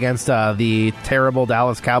Thanksgiving Day against the terrible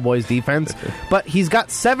Dallas Cowboys defense. But he's got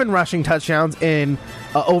 7 rushing touchdowns in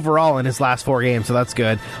overall in his last 4 games, so that's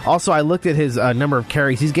good. Also, I looked at his number of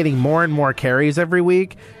carries. He's getting more and more carries every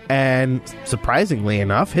week, and surprisingly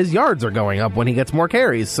enough, his yards are going up when he gets more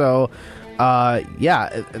carries. So,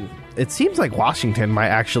 it seems like Washington might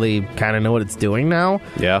actually kind of know what it's doing now.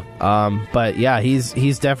 Yeah. But yeah,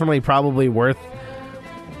 he's definitely probably worth,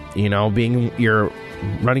 being your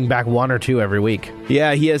running back 1 or 2 every week.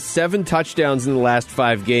 Yeah, he has 7 touchdowns in the last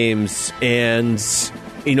 5 games, and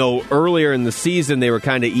earlier in the season they were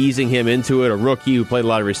kind of easing him into it, a rookie who played a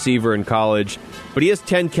lot of receiver in college. But he has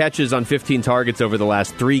 10 catches on 15 targets over the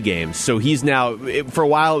last 3 games. So he's now, for a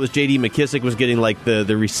while it was J.D. McKissick was getting like the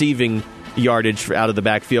receiving yardage out of the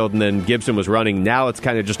backfield, and then Gibson was running. Now it's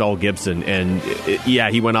kind of just all Gibson, and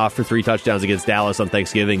he went off for 3 touchdowns against Dallas on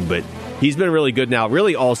Thanksgiving, but he's been really good now,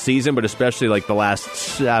 really all season, but especially like the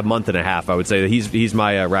last month and a half. I would say that he's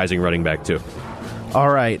my rising running back too. All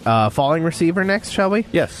right, falling receiver next, shall we?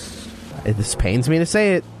 Yes. This pains me to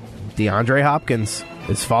say it. DeAndre Hopkins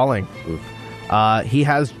is falling. He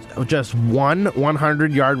has just 1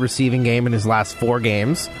 100-yard receiving game in his last 4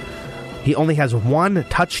 games. He only has 1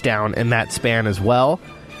 touchdown in that span as well.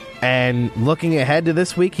 And looking ahead to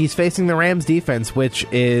this week, he's facing the Rams defense, which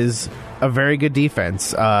is a very good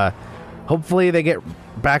defense. Hopefully they get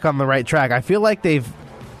back on the right track. I feel like they've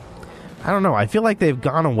gone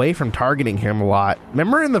away from targeting him a lot.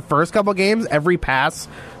 Remember in the first couple games, every pass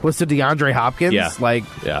was to DeAndre Hopkins?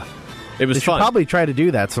 Yeah. It was they fun. Should probably try to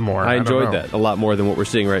do that some more. I enjoyed that a lot more than what we're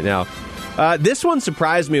seeing right now. This one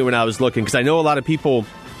surprised me when I was looking, because I know a lot of people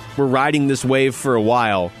were riding this wave for a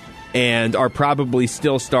while and are probably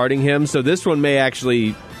still starting him. So this one may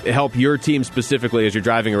actually help your team specifically as you're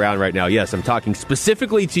driving around right now. Yes, I'm talking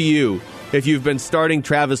specifically to you if you've been starting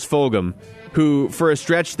Travis Fulgham, who for a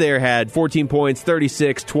stretch there had 14 points,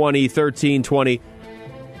 36, 20, 13, 20.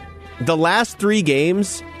 The last 3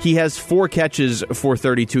 games, he has 4 catches for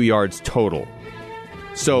 32 yards total.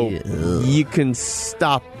 So you can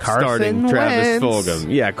stop starting Travis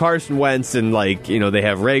Fulgham. Yeah, Carson Wentz, and they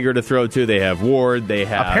have Rager to throw to. They have Ward. They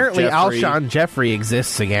have apparently Jeffrey. Alshon Jeffrey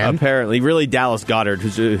exists again. Apparently, really Dallas Goedert,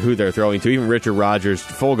 who they're throwing to. Even Richard Rodgers.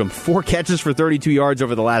 Fulgham, 4 catches for 32 yards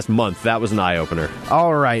over the last month. That was an eye opener.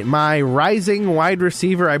 All right, my rising wide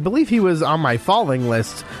receiver. I believe he was on my falling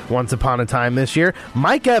list once upon a time this year.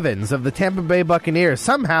 Mike Evans of the Tampa Bay Buccaneers.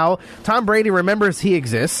 Somehow Tom Brady remembers he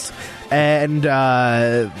exists. And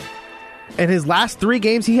in his last 3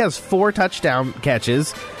 games, he has 4 touchdown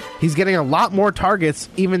catches. He's getting a lot more targets,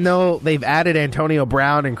 even though they've added Antonio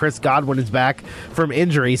Brown and Chris Godwin is back from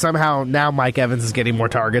injury. Somehow now Mike Evans is getting more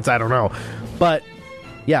targets. I don't know. But,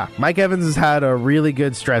 yeah, Mike Evans has had a really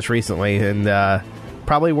good stretch recently, and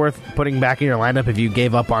probably worth putting back in your lineup if you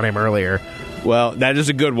gave up on him earlier. Well, that is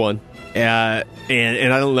a good one. And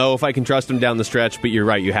I don't know if I can trust him down the stretch, but you're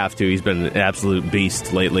right, you have to. He's been an absolute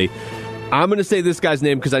beast lately. I'm going to say this guy's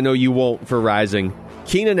name because I know you won't for rising.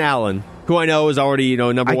 Keenan Allen, who I know is already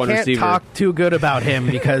number 1 receiver. I can't talk too good about him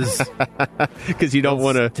because you don't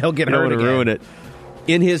want to ruin it.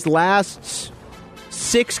 In his last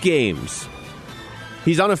 6 games,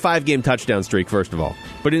 he's on a 5-game touchdown streak, first of all.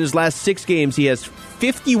 But in his last 6 games, he has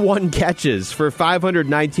 51 catches for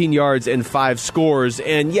 519 yards and 5 scores.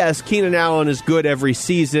 And yes, Keenan Allen is good every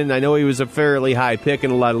season. I know he was a fairly high pick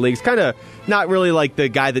in a lot of leagues. Kind of not really like the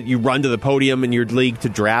guy that you run to the podium in your league to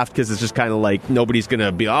draft, because it's just kind of like nobody's going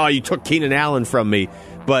to be, oh, you took Keenan Allen from me.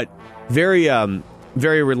 But very,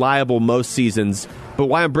 very reliable most seasons. But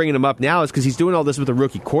why I'm bringing him up now is because he's doing all this with a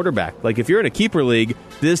rookie quarterback. Like, if you're in a keeper league,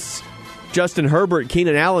 this Justin Herbert,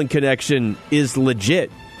 Keenan Allen connection is legit.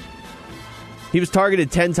 He was targeted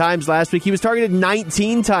 10 times last week. He was targeted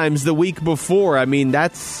 19 times the week before. I mean,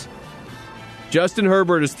 that's... Justin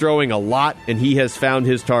Herbert is throwing a lot, and he has found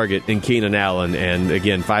his target in Keenan Allen. And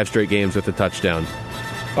again, 5 straight games with a touchdown.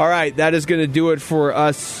 All right, that is going to do it for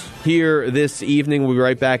us here this evening. We'll be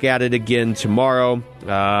right back at it again tomorrow.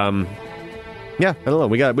 Yeah, I don't know.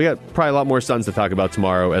 We got probably a lot more Suns to talk about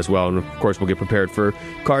tomorrow as well. And, of course, we'll get prepared for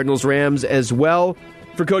Cardinals-Rams as well.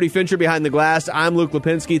 For Cody Fincher behind the glass, I'm Luke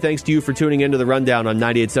Lipinski. Thanks to you for tuning into The Rundown on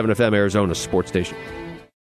 98.7 FM, Arizona's sports station.